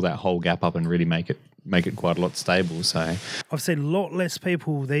just fill that whole gap up and really make it quite a lot stable. So I've seen a lot less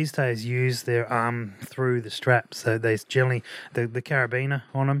people these days use their arm through the straps. So there's generally the carabiner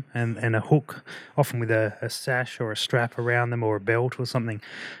on them and a hook, often with a sash or a strap around them or a belt or something,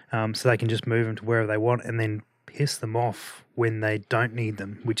 so they can just move them to wherever they want and then piss them off when they don't need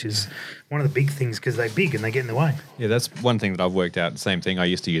them, which is one of the big things because they're big and they get in the way. yeah, that's one thing that I've worked out. Same thing. I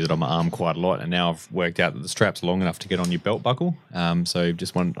used to use it on my arm quite a lot, and now I've worked out that the strap's long enough to get on your belt buckle. So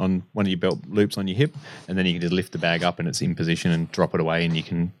just one of your belt loops on your hip, and then you can just lift the bag up and it's in position and drop it away, and you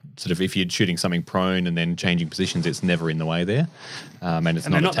can sort of, if you're shooting something prone and then changing positions, it's never in the way there, and it's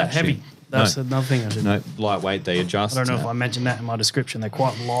And they're not that attached to- heavy. That's No. another thing I did. No, lightweight. They adjust. I don't know if I mentioned that in my description. They're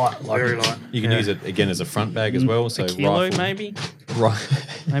quite light. Like Very light. You can use it again as a front bag as well. So a kilo, rifle, maybe. Right.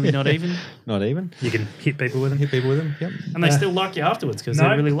 Maybe not even. Not even. You can hit people with them. Hit people with them. Yep. And they still like you afterwards because No.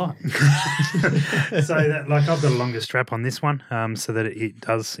 they're really light. So that, like, I've got a longer strap on this one, so that it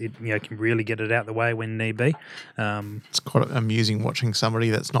can really get it out the way when need be. It's quite amusing watching somebody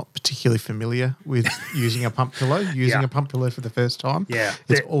that's not particularly familiar with using a pump pillow, using Yeah. a pump pillow for the first time. Yeah.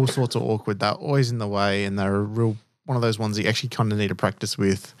 It's They're- all sorts of awkward. They're always in the way, and they're a real one of those ones that you actually kind of need to practice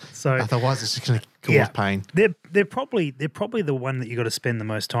with. So Otherwise, it's just going to cause Yeah. pain. they're probably the one that you got to spend the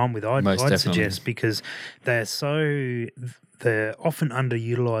most time with. I'd Most definitely. suggest, because they're often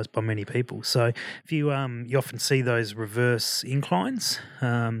underutilized by many people. So if you often see those reverse inclines,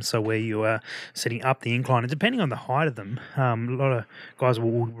 so where you are setting up the incline, and depending on the height of them, a lot of guys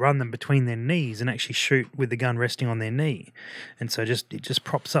will run them between their knees and actually shoot with the gun resting on their knee, and so it just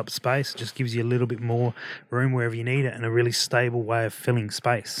props up space, just gives you a little bit more room wherever you need it, and a really stable way of filling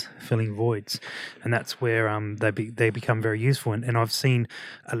space, filling voids, and that's where they become very useful. And I've seen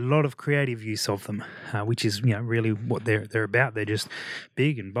a lot of creative use of them, which is really what they're about. They're just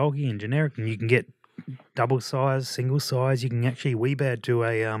big and bulky and generic, and you can get double size, single size. You can actually weebad to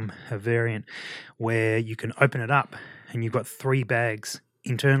a variant where you can open it up and you've got 3 bags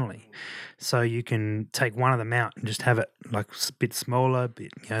internally, so you can take one of them out and just have it like a bit smaller,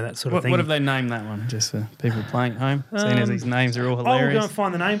 that sort of thing. What have they named that one? Just for people playing at home, seeing as these names are all I'll go hilarious. and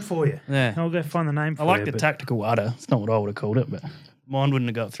find the name for you. Yeah. I'll go find the name for I you. like the but- tactical udder. It's not what I would have called it, but mine wouldn't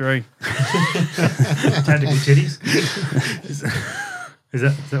have got through. tactical titties. Is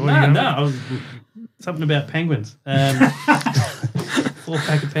that what you're going I was something about penguins.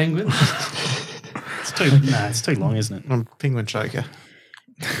 4-pack of penguins. It's too long, isn't it? I'm penguin shaker.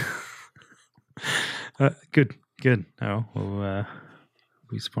 Good. Oh, well,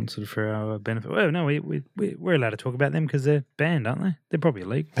 we sponsored for our benefit. Well, no, we're allowed to talk about them because they're banned, aren't they? They're probably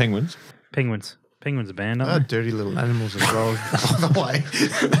illegal. Penguins. Penguins are banned, They're aren't dirty little animals as well. By the way,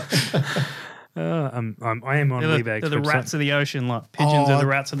 they? I am on They're Weebag's the website. rats of the ocean, like pigeons are the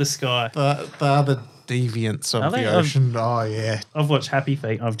rats of the sky. they're the deviants Are of they? the ocean. Oh yeah. I've watched Happy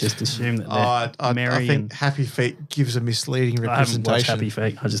Feet. I've just assumed that they're I merry think and Happy Feet gives a misleading I haven't watched representation. Happy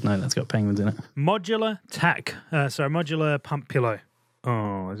Feet. I just know that's got penguins in it. Modular modular pump pillow.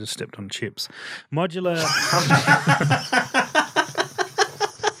 Oh, I just stepped on chips. Modular pump.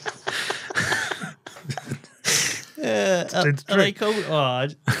 It's Are true. they called? Oh,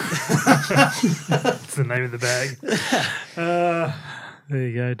 That's the name of the bag. There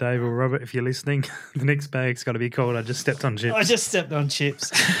you go, Dave or Robert, if you're listening. The next bag's got to be called I Just Stepped on Chips. I just stepped on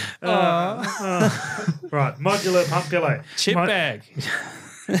chips. Right, modular pump pillow. Chip bag.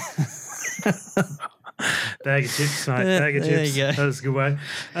 Bag of chips, mate. Bag of There chips. you go. That's a good way.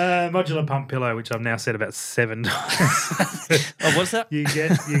 Modular pump pillow, which I've now said about 7 times. Oh, what's that? You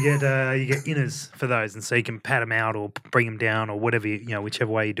get inners for those, and so you can pad them out or bring them down or whatever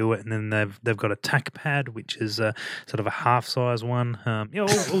whichever way you do it. And then they've got a tack pad, which is sort of a half size one. All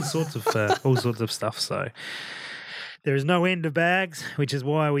sorts of stuff. So there is no end of bags, which is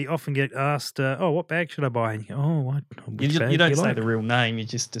why we often get asked, what bag should I buy? And you go, what? Which bag You do don't say like? the real name. You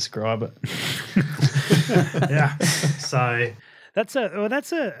just describe it. Yeah. So that's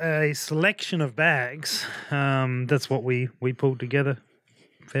a selection of bags. That's what we pulled together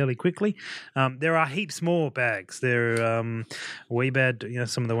fairly quickly. There are heaps more bags. There are Weebad,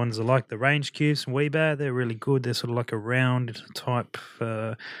 some of the ones are like the range cubes from Weebad. They're really good. They're sort of like a round type,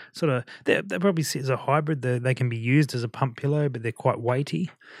 they're probably as a hybrid. They can be used as a pump pillow, but they're quite weighty.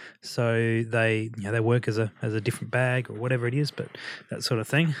 So they work as a different bag or whatever it is, but that sort of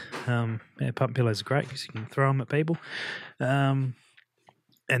thing. Pump pillows are great because you can throw them at people. And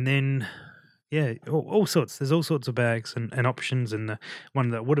then, all sorts. There's all sorts of bags and options. And the one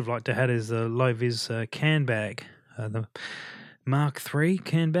that I would have liked to have is the Low-Vis can bag, the Mark III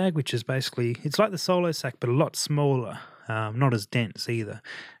can bag, which is basically, it's like the Solo Sack, but a lot smaller. Not as dense either.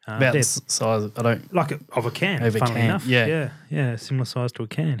 About the size, of a can. Of a funnily can, enough. yeah. Similar size to a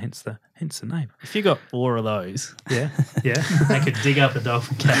can. Hence the name. If you got 4 of those, Yeah. they could dig up a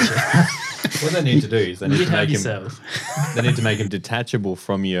dolphin catcher. What they need to do is they need You'd to have make him. yourself. They need to make him detachable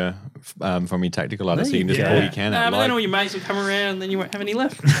from your tactical ladder, so you can just pull your can out. But then all your mates will come around, and then you won't have any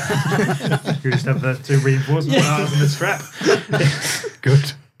left. You just have the 2 reinforcement bars and the strap.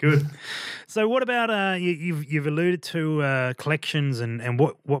 Good. So what about you've alluded to collections and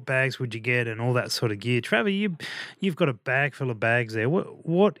what bags would you get and all that sort of gear. Trevor, you've got a bag full of bags there.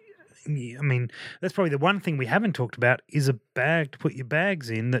 What I mean, that's probably the one thing we haven't talked about is a bag to put your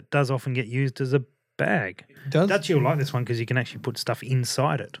bags in that does often get used as a bag. Dutch, you'll like this one because you can actually put stuff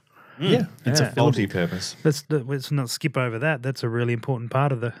inside it. Yeah, it's Yeah. a multi-purpose. Let's not skip over that. That's a really important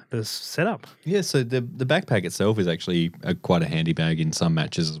part of the setup. Yeah, so the backpack itself is actually quite a handy bag in some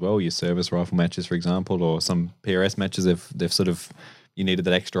matches as well. Your service rifle matches, for example, or some PRS matches. They've sort of, you needed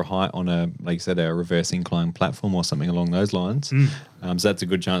that extra height on like you said, a reverse incline platform or something along those lines. So that's a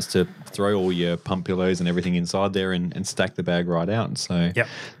good chance to throw all your pump pillows and everything inside there and stack the bag right out. So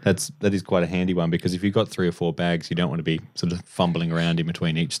that is quite a handy one, because if you've got 3 or 4 bags, you don't want to be sort of fumbling around in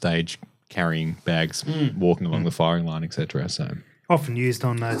between each stage, carrying bags, walking along the firing line, etc. So Often used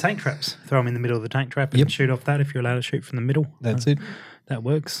on tank traps. Throw them in the middle of the tank trap and shoot off that if you're allowed to shoot from the middle. that's it. That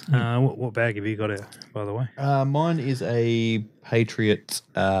works. What bag have you got, by the way? Mine is a Patriot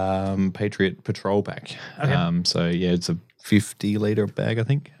patrol bag. Okay. So yeah, it's a 50-liter bag, I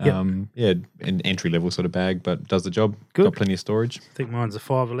think. Yep. An entry-level sort of bag, but does the job. Good. Got plenty of storage. I think mine's a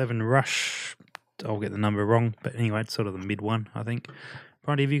 511 Rush. I'll get the number wrong, but anyway, it's sort of the mid one, I think.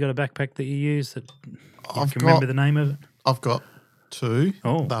 Bronte, have you got a backpack that you use that you can remember the name of it? I've got 2.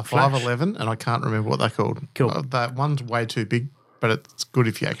 Oh, they're flash. 511, and I can't remember what they're called. Cool. That one's way too big, but it's good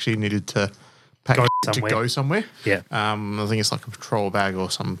if you actually needed to pack Go somewhere. Yeah. I think it's like a patrol bag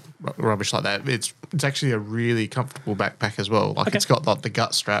or some rubbish like that. It's actually a really comfortable backpack as well. Like it's got like the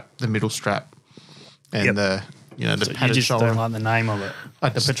gut strap, the middle strap, and the So you padded just shoulder. don't like the name of it. I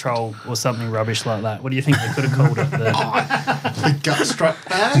The just- patrol or something rubbish like that. What do you think they could have called it? The gut strap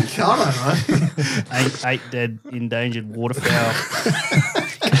bag? I don't know. Eight dead endangered waterfowl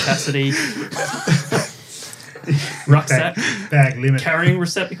capacity rucksack Bag limit. carrying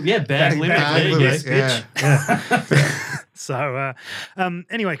receptacle. Yeah, bag limit. Bag There you limit, go. yeah. So,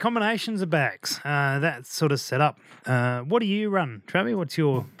 anyway, combinations of bags. That's sort of set up. What do you run, Travi? What's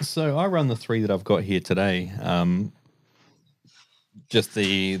your... So I run the 3 that I've got here today. Just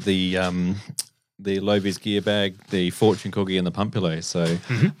the Low-Vis gear bag, the fortune cookie, and the pump pillow. So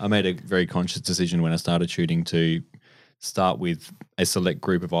I made a very conscious decision when I started shooting to start with a select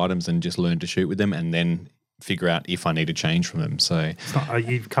group of items and just learn to shoot with them, and then figure out if I need to change from them. So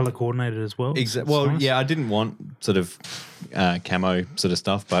you've colour coordinated as well? well, Nice. yeah, I didn't want sort of camo sort of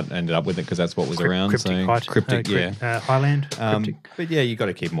stuff, but ended up with it because that's what was around. Cryptic, Highland. Cryptic. But yeah, you got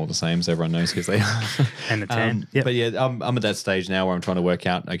to keep them all the same so everyone knows because they are. And the tan. Yep. But yeah, I'm at that stage now where I'm trying to work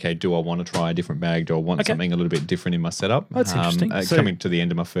out, okay, do I want to try a different bag? Do I want something a little bit different in my setup? That's interesting. So- Coming to the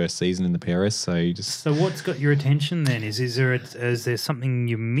end of my first season in the PRS, so you just... So what's got your attention then? Is there something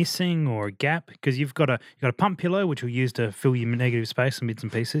you're missing or a gap? Because you've got a pump pillow which you'll use to fill your negative space and bits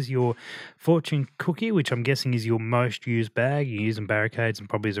and pieces. Your fortune cookie, which I'm guessing is your most used bag. You use in barricades and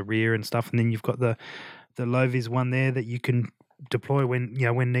probably as a rear and stuff. And then you've got the Low-Vis one there that you can deploy when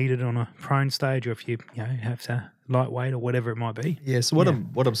needed on a prone stage, or if you have to lightweight or whatever it might be. Yeah. So what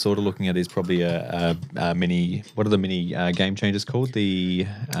I'm sort of looking at is probably a mini. What are the mini game changers called? The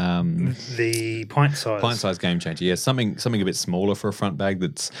pint size. Pint size game changer. Yeah, something a bit smaller for a front bag.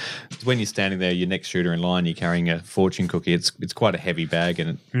 That's when you're standing there, your next shooter in line, you're carrying a fortune cookie. It's quite a heavy bag,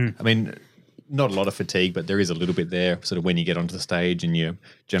 and I mean, not a lot of fatigue, but there is a little bit there. Sort of when you get onto the stage and you're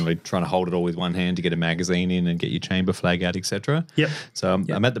generally trying to hold it all with one hand to get a magazine in and get your chamber flag out, etc. Yep. So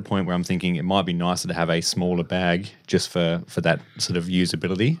I'm at the point where I'm thinking it might be nicer to have a smaller bag just for that sort of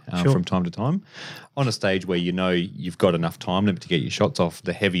usability Sure. from time to time. On a stage where you know you've got enough time limit to get your shots off,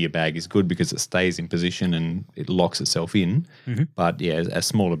 the heavier bag is good because it stays in position and it locks itself in. But yeah, a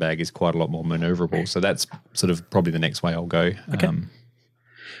smaller bag is quite a lot more maneuverable. So that's sort of probably the next way I'll go. Okay.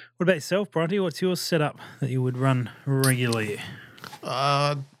 What about yourself, Bronte? What's your setup that you would run regularly?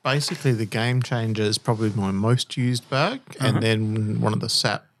 Basically, the Game Changer is probably my most used bag, and then one of the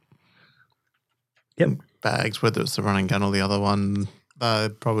SAP bags, whether it's the running gun or the other one, they're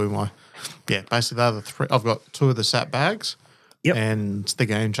probably basically they're the three. I've got two of the SAP bags, and the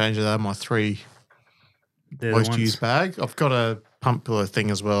Game Changer. They're my three They're the most ones- used bag. I've got a pump pillow thing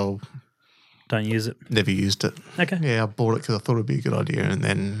as well. Don't use it. Never used it. Okay. Yeah, I bought it because I thought it'd be a good idea, and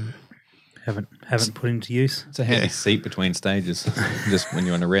then Haven't put into use. It's a handy seat between stages, just when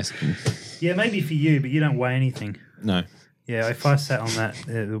you're on a rest. Yeah, maybe for you, but you don't weigh anything. No. Yeah, if I sat on that,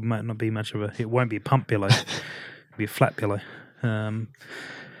 it might not be much of a. It won't be a pump pillow. It'll be a flat pillow.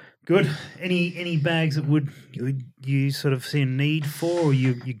 Good. Any bags that would you sort of see a need for, or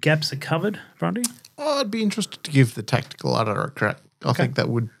your gaps are covered, Bronte? I'd be interested to give the tactical udder a crack. I think that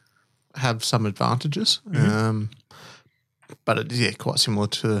would have some advantages. But it is quite similar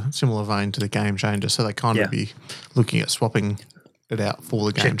vein to the Game Changer. So they kind of be looking at swapping it out for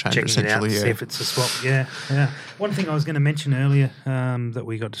the Game Changer Checking it out, essentially. see if it's a swap. Yeah. One thing I was going to mention earlier that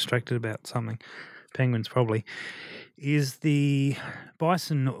we got distracted about something, penguins probably, is the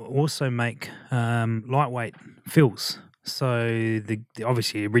Bison also make lightweight fills. So the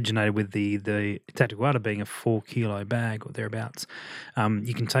obviously originated with the Tactical Udder being a 4 kilo bag or thereabouts.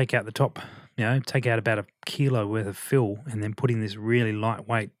 You can take out the top, take out about a kilo worth of fill and then put in this really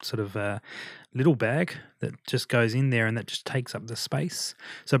lightweight sort of little bag that just goes in there and that just takes up the space.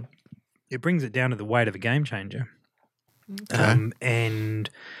 So it brings it down to the weight of a Game Changer.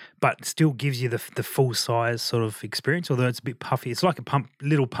 But still gives you the full size sort of experience, although it's a bit puffy. It's like a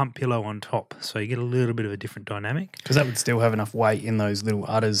little pump pillow on top, so you get a little bit of a different dynamic. Because that would still have enough weight in those little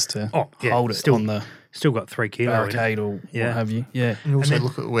udders to hold it on the Still got 3 kilo. barricade or what have you. Yeah. And also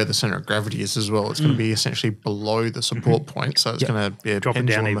look at where the centre of gravity is as well. It's going to be essentially below the support point, so it's going to be a Drop it down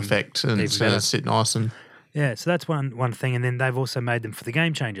pendulum even- effect, and even it's going better. to sit nice and Yeah, so that's one thing, and then they've also made them for the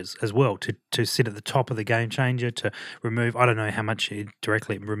Game Changers as well to sit at the top of the Game Changer to remove. I don't know how much it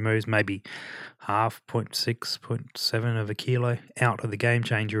directly removes, maybe half 0.6, 0.7 of a kilo out of the Game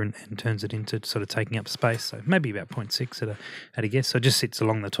Changer and turns it into sort of taking up space. So maybe about 0.6 at a guess. So it just sits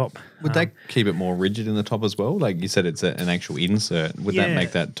along the top. Would that keep it more rigid in the top as well? Like you said, it's an actual insert. Would that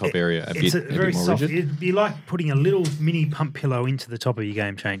make that top area a bit very more soft. rigid? It'd be like putting a little mini pump pillow into the top of your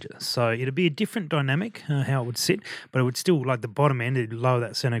Game Changer. So it'd be a different dynamic how it would sit, but it would still, like the bottom end, it'd lower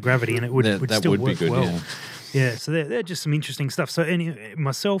that center of gravity and it would That still would be work good, well. yeah. Yeah, so they're just some interesting stuff. So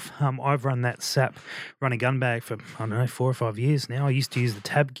myself, I've run that SAP run a gun bag for, 4 or 5 years now. I used to use the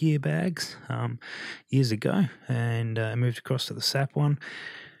Tab Gear bags years ago and I moved across to the SAP one.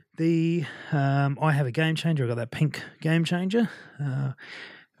 I have a Game Changer. I got that pink Game Changer,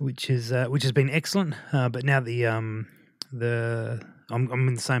 which has been excellent. But now I'm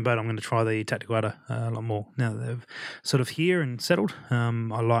in the same boat. I'm going to try the Tactical Udder a lot more now that they've sort of here and settled.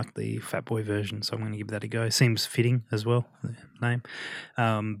 I like the Fat Boy version, so I'm going to give that a go. Seems fitting as well, the name.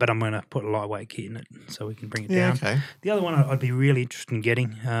 But I'm going to put a lightweight kit in it so we can bring it down. okay. The other one I'd be really interested in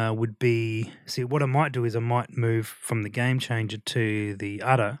getting would be, what I might do is I might move from the Game Changer to the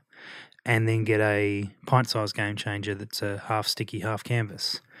Udder and then get a pint-sized Game Changer that's a half sticky, half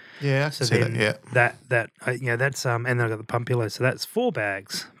canvas. Yeah, I can see that. Yeah, That's and then I got the pump pillow, so that's 4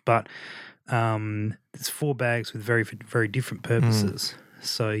 bags, but it's 4 bags with very, very different purposes.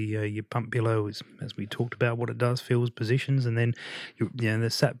 So your pump pillow is, as we talked about, what it does, fills positions, and then the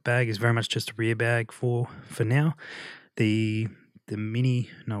SAP bag is very much just a rear bag for now. The mini,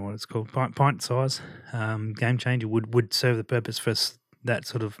 what it's called, pint size Game Changer would serve the purpose for that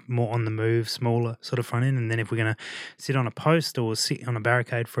sort of more on the move, smaller sort of front end. And then if we're going to sit on a post or sit on a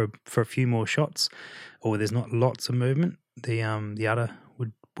barricade for a few more shots, or there's not lots of movement, the Udder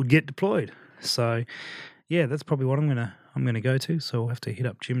would get deployed. So yeah, that's probably what I'm gonna go to. So we'll have to hit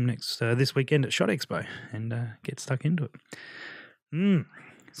up Jim this weekend at Shot Expo and get stuck into it.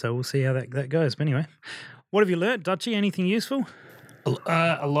 So we'll see how that goes. But anyway, what have you learnt, Dutchie? Anything useful?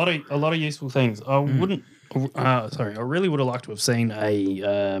 A lot of useful things. I wouldn't. I really would have liked to have seen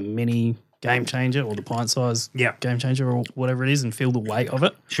a mini Game Changer or the pint size Game Changer or whatever it is and feel the weight of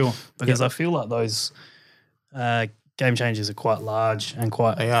it. Sure. Because I feel like those game changers are quite large and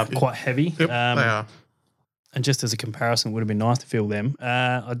quite They are big. quite heavy. Yep, they are. And just as a comparison, it would have been nice to feel them.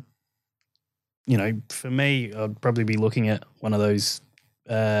 For me, I'd probably be looking at one of those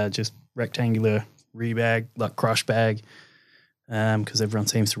just rectangular rear bag, like crush bag, because everyone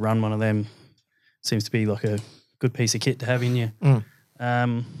seems to run one of them. Seems to be like a good piece of kit to have in your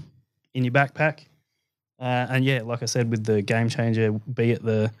backpack. And yeah, like I said, with the game changer, be it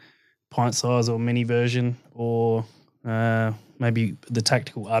the pint size or mini version, or maybe the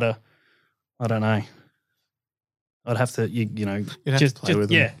tactical udder, I don't know. I'd have to, You'd have to play with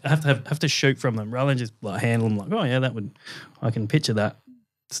them. yeah, I have to shoot from them rather than just like handle them. Like, oh yeah, I can picture that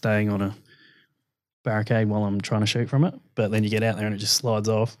staying on a barricade while I'm trying to shoot from it. But then you get out there and it just slides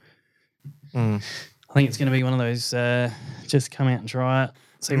off. Mm. I think it's going to be one of those. Just come out and try it,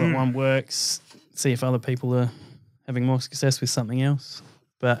 see what one works, see if other people are having more success with something else.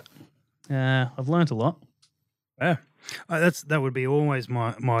 But I've learnt a lot. Yeah. That would be always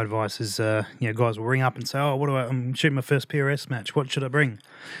my advice is, guys will ring up and say, oh, I'm shooting my first PRS match. What should I bring?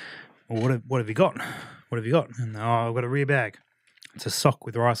 Or what have you got? What have you got? And, I've got a rear bag. It's a sock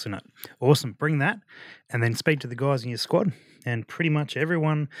with rice in it. Awesome. Bring that and then speak to the guys in your squad. And pretty much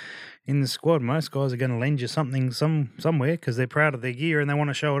everyone in the squad, most guys are going to lend you something somewhere because they're proud of their gear and they want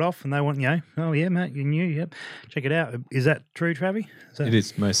to show it off and they want, oh yeah, mate, you're new, yep. Check it out. Is that true, Travi? It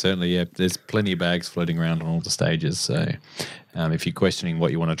is, most certainly, yeah. There's plenty of bags floating around on all the stages. So if you're questioning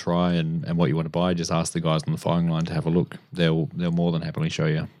what you want to try and what you want to buy, just ask the guys on the firing line to have a look. They'll more than happily show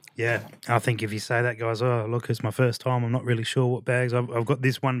you. Yeah, I think if you say that, guys, oh, look, it's my first time. I'm not really sure what bags. I've got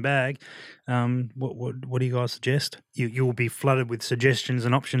this one bag. What do you guys suggest? You'll be flooded with suggestions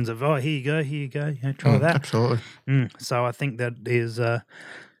and options of, oh, here you go. Try that. Absolutely. So I think that is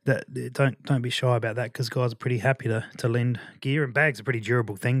don't be shy about that because guys are pretty happy to lend gear, and bags are pretty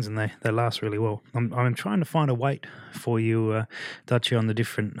durable things and they last really well. I'm trying to find a weight for you, Dutchie, on the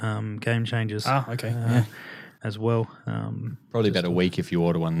different game changers. Okay. Yeah. As well. Probably about a week if you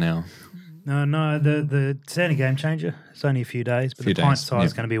order one now. No, the standard game changer, it's only a few days, but the pint size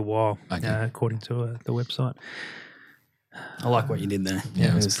is going to be a while, according to the website. I like what you did there.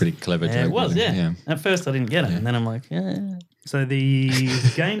 Yeah, it was pretty clever. Yeah, it was, yeah. At first I didn't get it, and then I'm like, yeah. So the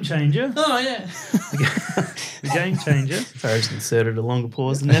game changer. Oh, yeah. The game changer. Sorry, I just inserted a longer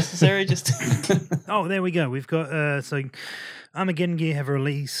pause than necessary. Oh, there we go. We've got, so Armageddon Gear have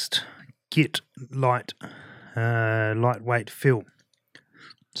released Git lightweight fill.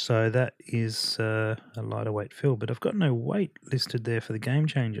 So that is a lighter weight fill, but I've got no weight listed there for the game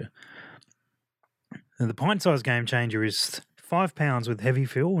changer. Now, the pint size game changer is 5 pounds with heavy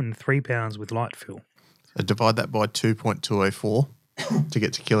fill and 3 pounds with light fill. So divide that by 2.204 to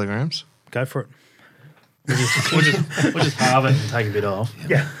get to kilograms. Go for it. We'll just halve it and take a bit off.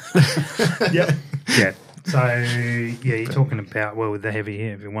 Yeah. Yeah. So, you're talking about, with the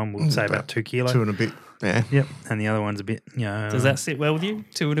heavy one will say about 2 kilos. 2 and a bit, yeah. Yep, and the other one's a bit, Does that sit well with you?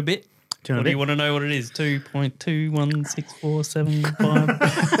 2 and a bit? Or do you want to know what it is?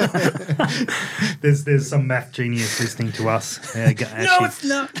 2.21647. There's some math genius listening to us. No, it's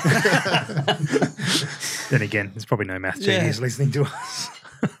not. Then again, there's probably no math genius listening to us.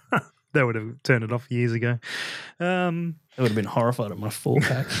 They would have turned it off years ago. They would have been horrified at my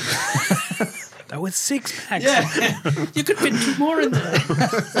 4-pack. That was 6 packs. Yeah, you could fit 2 more in there.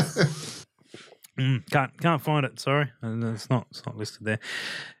 Can't find it. Sorry, it's not listed there.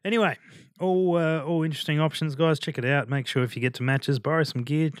 Anyway, all interesting options, guys. Check it out. Make sure if you get to matches, borrow some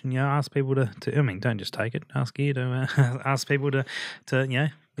gear and ask people to. I mean, don't just take it. Ask gear to ask people to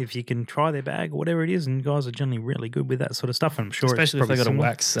if you can try their bag or whatever it is. And guys are generally really good with that sort of stuff. And I'm sure, especially if they got a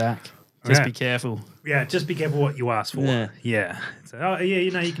wax sack. Just be careful. Yeah, just be careful what you ask for. Yeah. So, you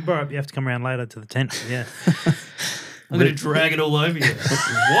can borrow it. You have to come around later to the tent. Yeah. I'm going to drag it all over you.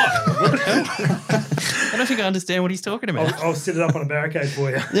 What the hell? I don't think I understand what he's talking about. I'll set it up on a barricade for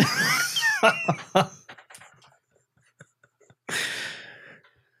you.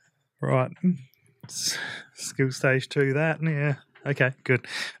 Right. Skill stage 2, that. Yeah. Okay, good.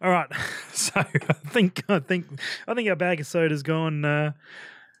 All right. So I think our bag of soda's gone.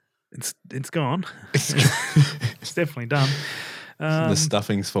 It's gone. It's definitely done. The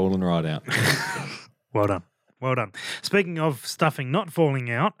stuffing's fallen right out. Well done. Speaking of stuffing not falling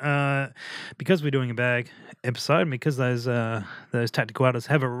out, because we're doing a bag episode, and because those tactical udders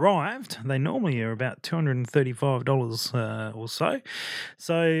have arrived, they normally are about $235 or so.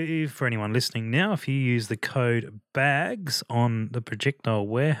 So for anyone listening now, if you use the code BAGS on the Projectile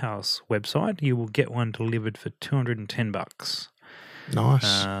Warehouse website, you will get one delivered for $210.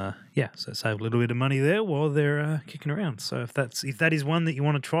 Nice. Yeah, so save a little bit of money there while they're kicking around. So if that is one that you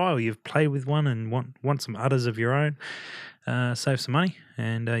want to try, or you've played with one and want some udders of your own, save some money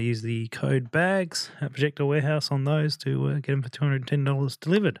and use the code BAGS at Projectile Warehouse on those to get them for $210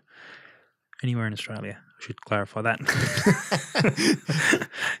 delivered anywhere in Australia. I should clarify that.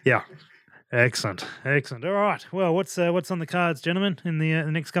 Yeah. Excellent. All right. Well, what's on the cards, gentlemen, in the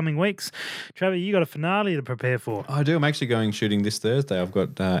next coming weeks? Trevor, you got a finale to prepare for. I do. I'm actually going shooting this Thursday. I've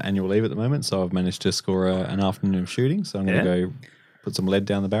got annual leave at the moment, so I've managed to score an afternoon of shooting. So I'm going to go put some lead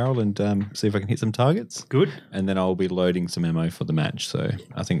down the barrel and see if I can hit some targets. Good. And then I'll be loading some ammo for the match. So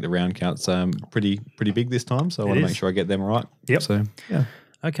I think the round count's pretty big this time. So I want to make sure I get them right. Yep. So yeah.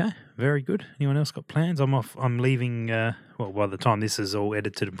 Okay, very good. Anyone else got plans? I'm off. I'm leaving. Well, by the time this is all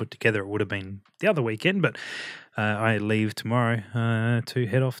edited and put together, it would have been the other weekend. But I leave tomorrow to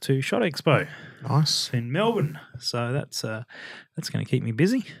head off to Shot Expo Nice. in Melbourne. So that's going to keep me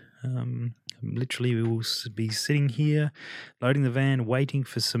busy. Literally, we will be sitting here, loading the van, waiting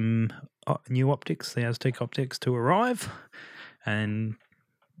for some new optics, the Aztec optics, to arrive, and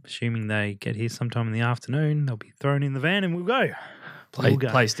assuming they get here sometime in the afternoon, they'll be thrown in the van and we'll go.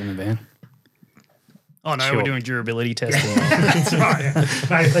 Placed in the van. Oh no, Sure. we're doing durability testing. That's right.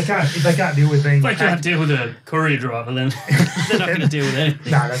 Mate, if they can't deal with being If I can't deal with a courier driver, then they're not going to deal with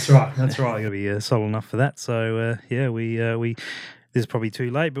anything. No, that's right. That's right. You got to be solid enough for that. So we this is probably too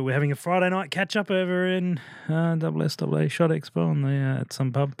late, but we're having a Friday night catch up over in SSAA Shot Expo on the at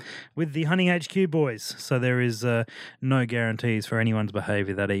some pub with the Hunting HQ boys. So there is no guarantees for anyone's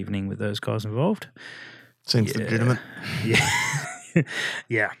behaviour that evening with those guys involved. Seems legitimate. Yeah.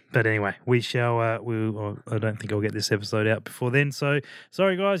 Yeah, but anyway, we shall. I don't think I'll get this episode out before then. So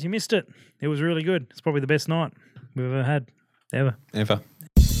sorry, guys, you missed it. It was really good. It's probably the best night we've ever had, ever.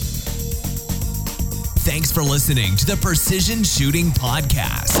 Thanks for listening to the Precision Shooting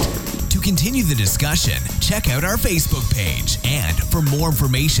Podcast. To continue the discussion, check out our Facebook page. And for more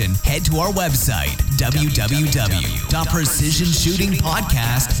information, head to our website,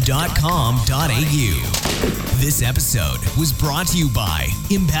 www.precisionshootingpodcast.com.au. This episode was brought to you by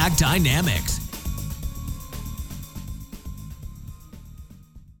Impact Dynamics.